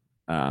time.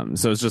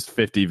 So it's just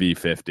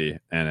 50v50,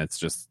 and it's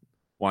just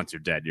once you're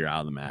dead, you're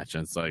out of the match.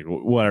 And it's like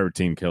whatever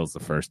team kills the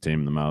first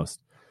team the most.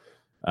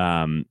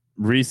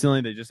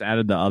 Recently, they just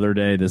added the other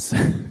day this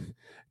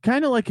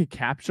kind of like a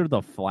capture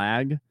the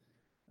flag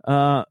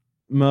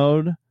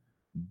mode,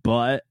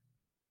 but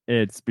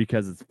it's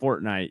because it's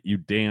Fortnite. You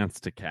dance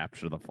to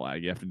capture the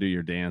flag. You have to do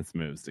your dance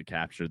moves to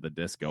capture the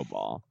disco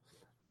ball.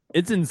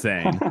 It's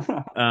insane.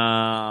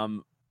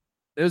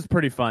 It was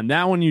pretty fun.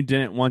 That one you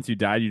didn't. Once you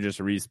died, you just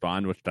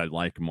respawned, which I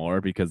like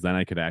more because then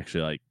I could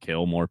actually like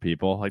kill more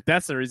people. Like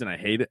that's the reason I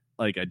hate it.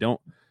 Like I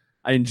don't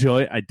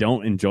enjoy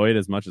it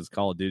as much as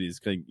Call of Duty.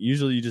 Like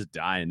usually you just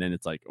die and then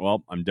it's like,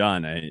 well, I'm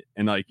done.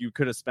 And like you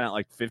could have spent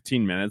like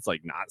 15 minutes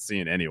like not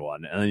seeing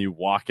anyone, and then you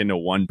walk into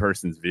one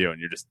person's view and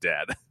you're just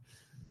dead.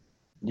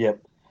 Yep.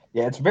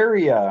 Yeah, it's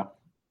very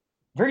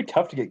very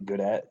tough to get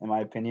good at, in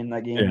my opinion,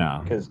 that game. Yeah.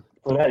 Because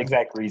for that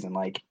exact reason,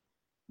 like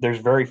there's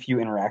very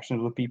few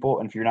interactions with people,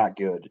 and if you're not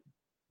good,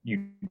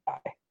 you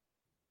die.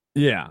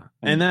 Yeah.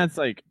 And that's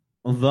like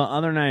the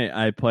other night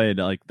I played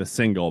like the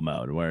single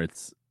mode where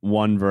it's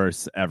one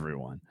versus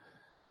everyone.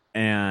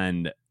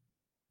 And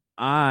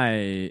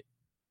I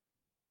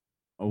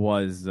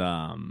was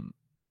how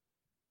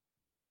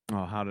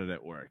did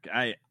it work?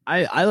 I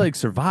like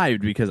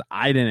survived because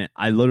I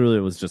literally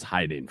was just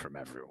hiding from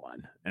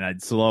everyone, and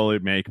I'd slowly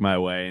make my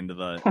way into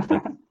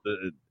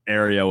the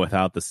area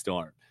without the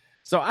storm.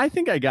 So I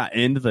think I got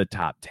into the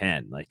top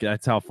 10. Like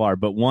that's how far.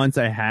 But once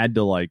I had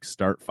to like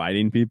start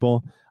fighting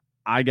people,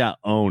 I got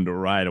owned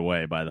right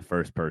away by the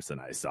first person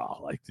I saw.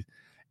 Like,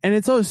 and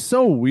it's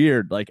so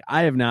weird. Like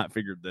I have not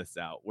figured this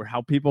out, where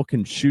how people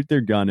can shoot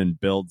their gun and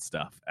build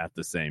stuff at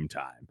the same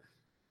time.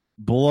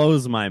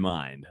 Blows my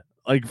mind.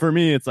 Like for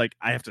me, it's like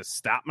I have to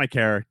stop my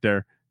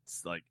character,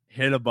 it's like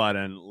hit a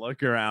button,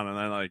 look around, and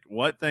then like,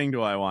 what thing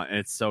do I want? And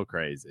it's so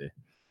crazy.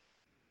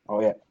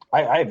 Oh yeah,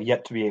 I have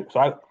yet to be able. So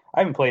I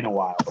haven't played in a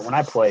while, but when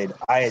I played,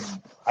 I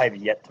have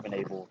yet to been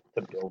able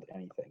to build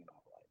anything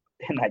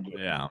in that game.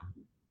 Yeah.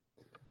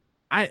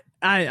 I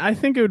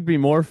think it would be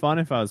more fun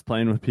if I was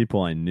playing with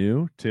people I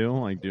knew too,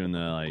 like doing the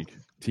like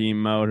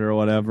team mode or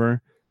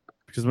whatever.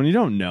 Because when you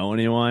don't know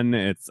anyone,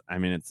 it's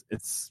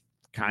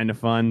kind of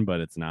fun, but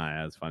it's not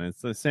as fun.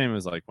 It's the same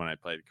as like when I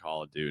played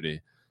Call of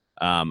Duty.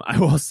 I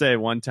will say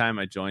one time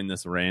I joined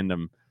this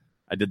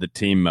I did the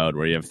team mode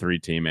where you have 3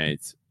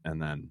 teammates,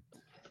 and then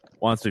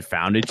once we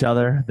found each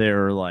other, they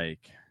were like,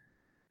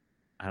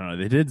 I don't know,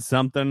 they did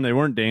something. They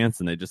weren't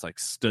dancing. They just like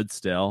stood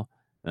still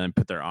and then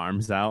put their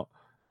arms out.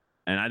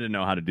 And I didn't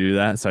know how to do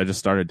that, so I just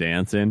started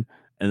dancing,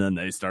 and then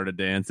they started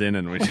dancing,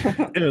 and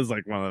it was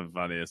like one of the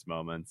funniest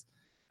moments.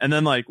 And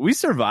then like we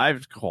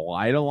survived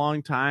quite a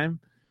long time,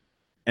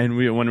 and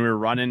when we were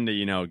running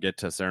to get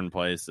to certain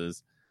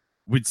places,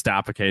 we'd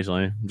stop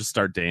occasionally, just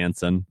start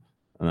dancing,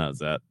 and that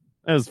was it.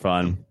 It was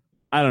fun.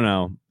 I don't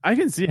know. I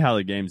can see how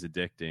the game's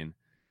addicting,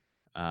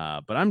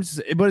 but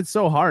it's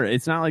so hard.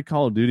 It's not like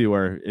Call of Duty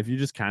where if you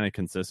just kind of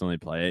consistently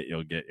play it,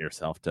 you'll get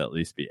yourself to at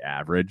least be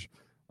average.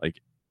 Like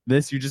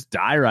this, you just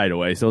die right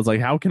away. So it's like,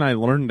 how can I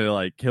learn to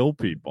like kill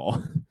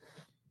people?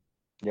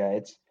 Yeah,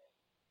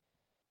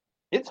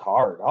 it's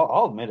hard.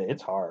 I'll admit it.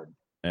 It's hard.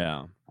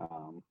 Yeah.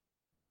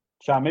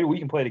 Sean, maybe we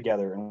can play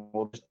together and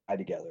we'll just die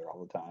together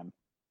all the time.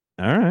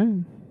 All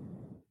right.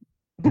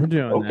 We're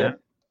doing Okay. that.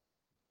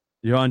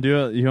 You want to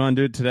do it? You want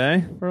to do it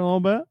today for a little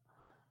bit?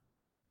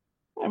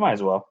 I might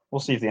as well.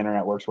 We'll see if the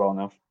internet works well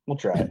enough. We'll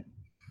try it.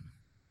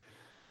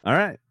 All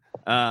right.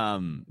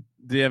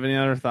 Do you have any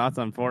other thoughts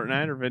on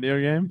Fortnite or video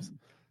games?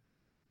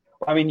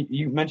 I mean,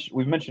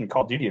 we've mentioned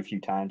Call of Duty a few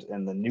times,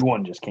 and the new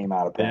one just came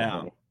out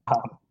apparently. Yeah.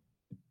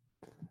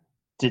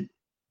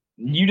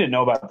 You didn't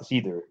know about this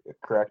either,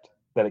 correct?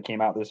 That it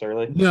came out this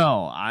early?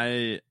 No,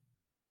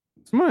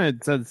 someone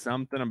had said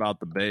something about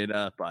the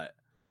beta, but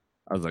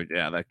I was like,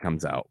 yeah, that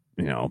comes out,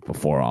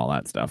 before all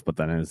that stuff. But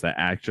then as the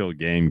actual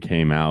game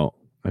came out,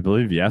 I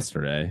believe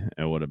yesterday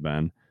it would have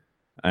been.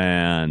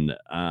 And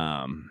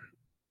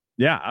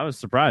yeah, I was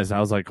surprised. I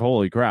was like,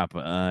 holy crap.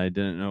 I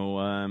didn't know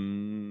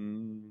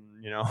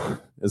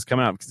it's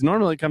coming out, because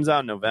normally it comes out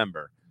in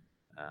November.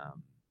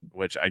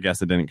 Which I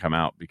guess it didn't come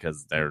out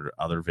because their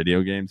other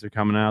video games are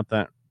coming out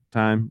that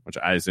time, which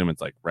I assume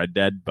it's like Red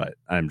Dead, but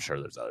I'm sure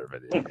there's other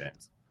video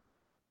games.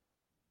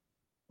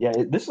 Yeah,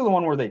 this is the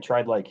one where they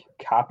tried like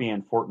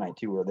copying Fortnite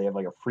too, where they have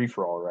like a free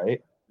for all,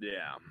 right?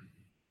 Yeah.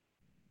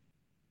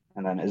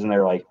 And then isn't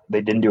there like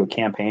they didn't do a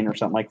campaign or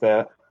something like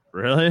that?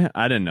 Really?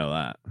 I didn't know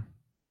that.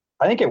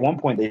 I think at one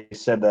point they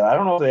said that. I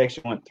don't know if they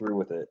actually went through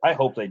with it. I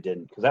hope they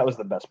didn't, because that was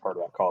the best part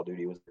about Call of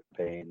Duty was the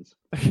campaigns.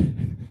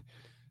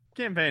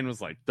 Campaign was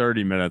like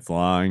 30 minutes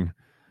long.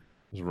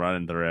 Just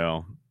running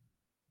through.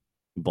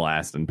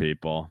 blasting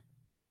people.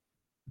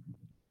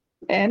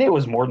 And it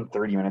was more than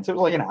 30 minutes. It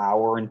was like an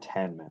hour and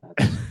 10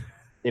 minutes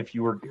if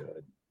you were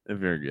good. If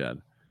you're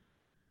good.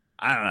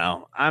 I don't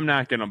know. I'm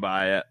not going to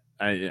buy it.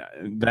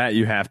 That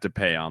you have to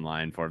pay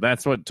online for.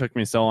 That's what took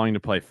me so long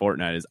to play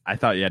Fortnite is I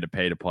thought you had to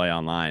pay to play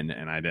online,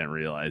 and I didn't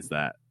realize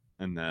that.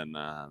 And then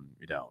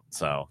you don't.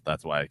 So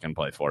that's why I can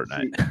play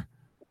Fortnite. See,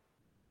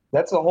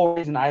 that's the whole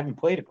reason I haven't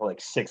played it for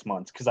like 6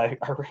 months because I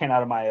ran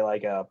out of my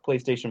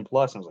PlayStation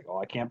Plus and I was like, oh,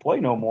 I can't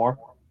play no more.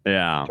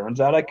 Yeah. Turns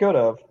out I could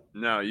have.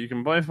 No, you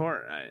can play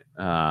Fortnite.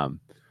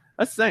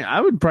 That's the thing.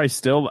 I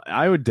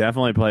would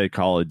definitely play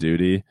Call of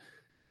Duty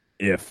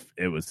if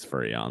it was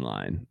free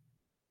online.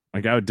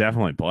 Like, I would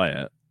definitely play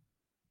it.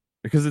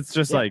 Because it's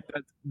just like,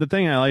 the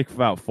thing I like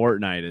about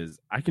Fortnite is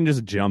I can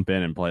just jump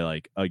in and play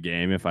like a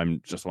game if I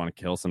just want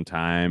to kill some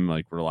time,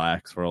 like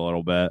relax for a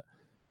little bit,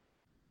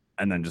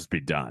 and then just be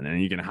done.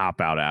 And you can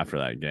hop out after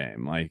that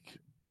game. Like,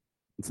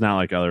 it's not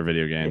like other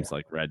video games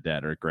like Red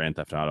Dead or Grand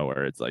Theft Auto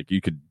where it's like you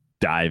could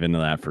dive into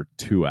that for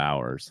 2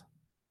 hours.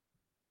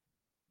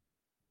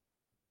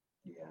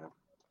 Yeah.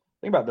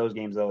 The thing about those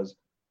games, though, is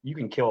you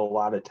can kill a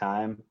lot of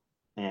time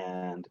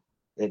and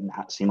it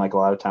not seem like a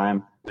lot of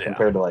time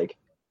compared to like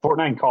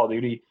Fortnite and Call of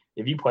Duty.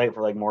 If you play it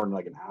for like more than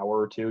like an hour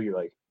or two, you're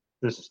like,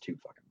 this is too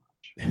fucking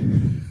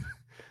much.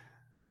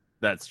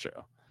 That's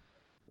true.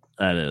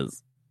 That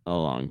is a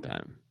long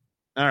time.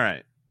 All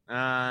right.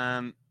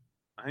 I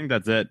think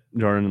that's it,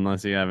 Jordan,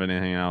 unless you have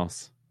anything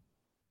else.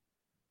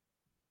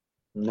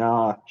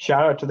 No,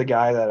 shout out to the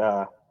guy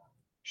that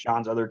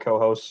Sean's other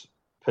co-host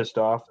pissed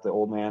off, the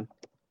old man.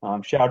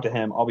 Shout out to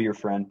him. I'll be your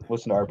friend.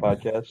 Listen to our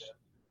podcast.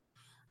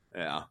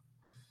 Yeah.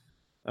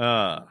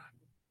 Are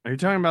you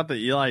talking about the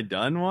Eli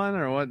Dunn one,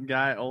 or what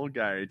old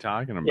guy are you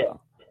talking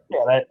about?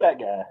 Yeah, that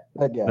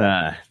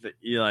guy. The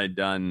Eli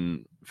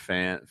Dunn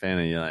fan of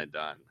Eli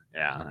Dunn.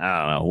 Yeah,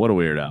 I don't know. What a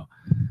weirdo.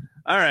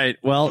 All right.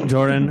 Well,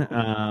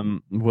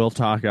 Jordan, we'll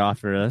talk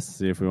after this,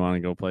 see if we want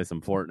to go play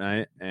some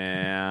Fortnite.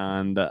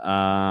 And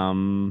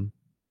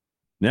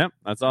yep,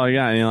 that's all I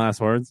got. Any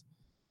last words?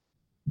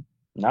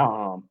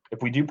 No,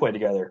 if we do play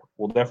together,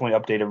 we'll definitely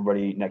update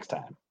everybody next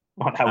time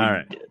on how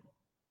we did.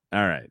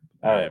 All right.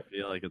 All right. I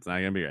feel like it's not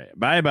going to be great.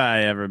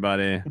 Bye-bye,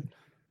 everybody.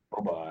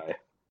 Bye-bye.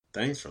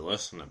 Thanks for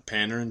listening to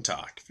Pander and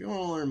Talk. If you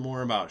want to learn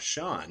more about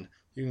Sean,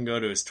 you can go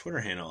to his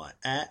Twitter handle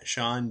at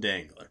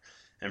 @SeanDangler.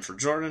 And for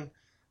Jordan,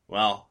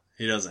 well,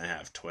 he doesn't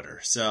have Twitter,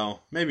 so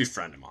maybe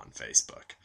friend him on Facebook.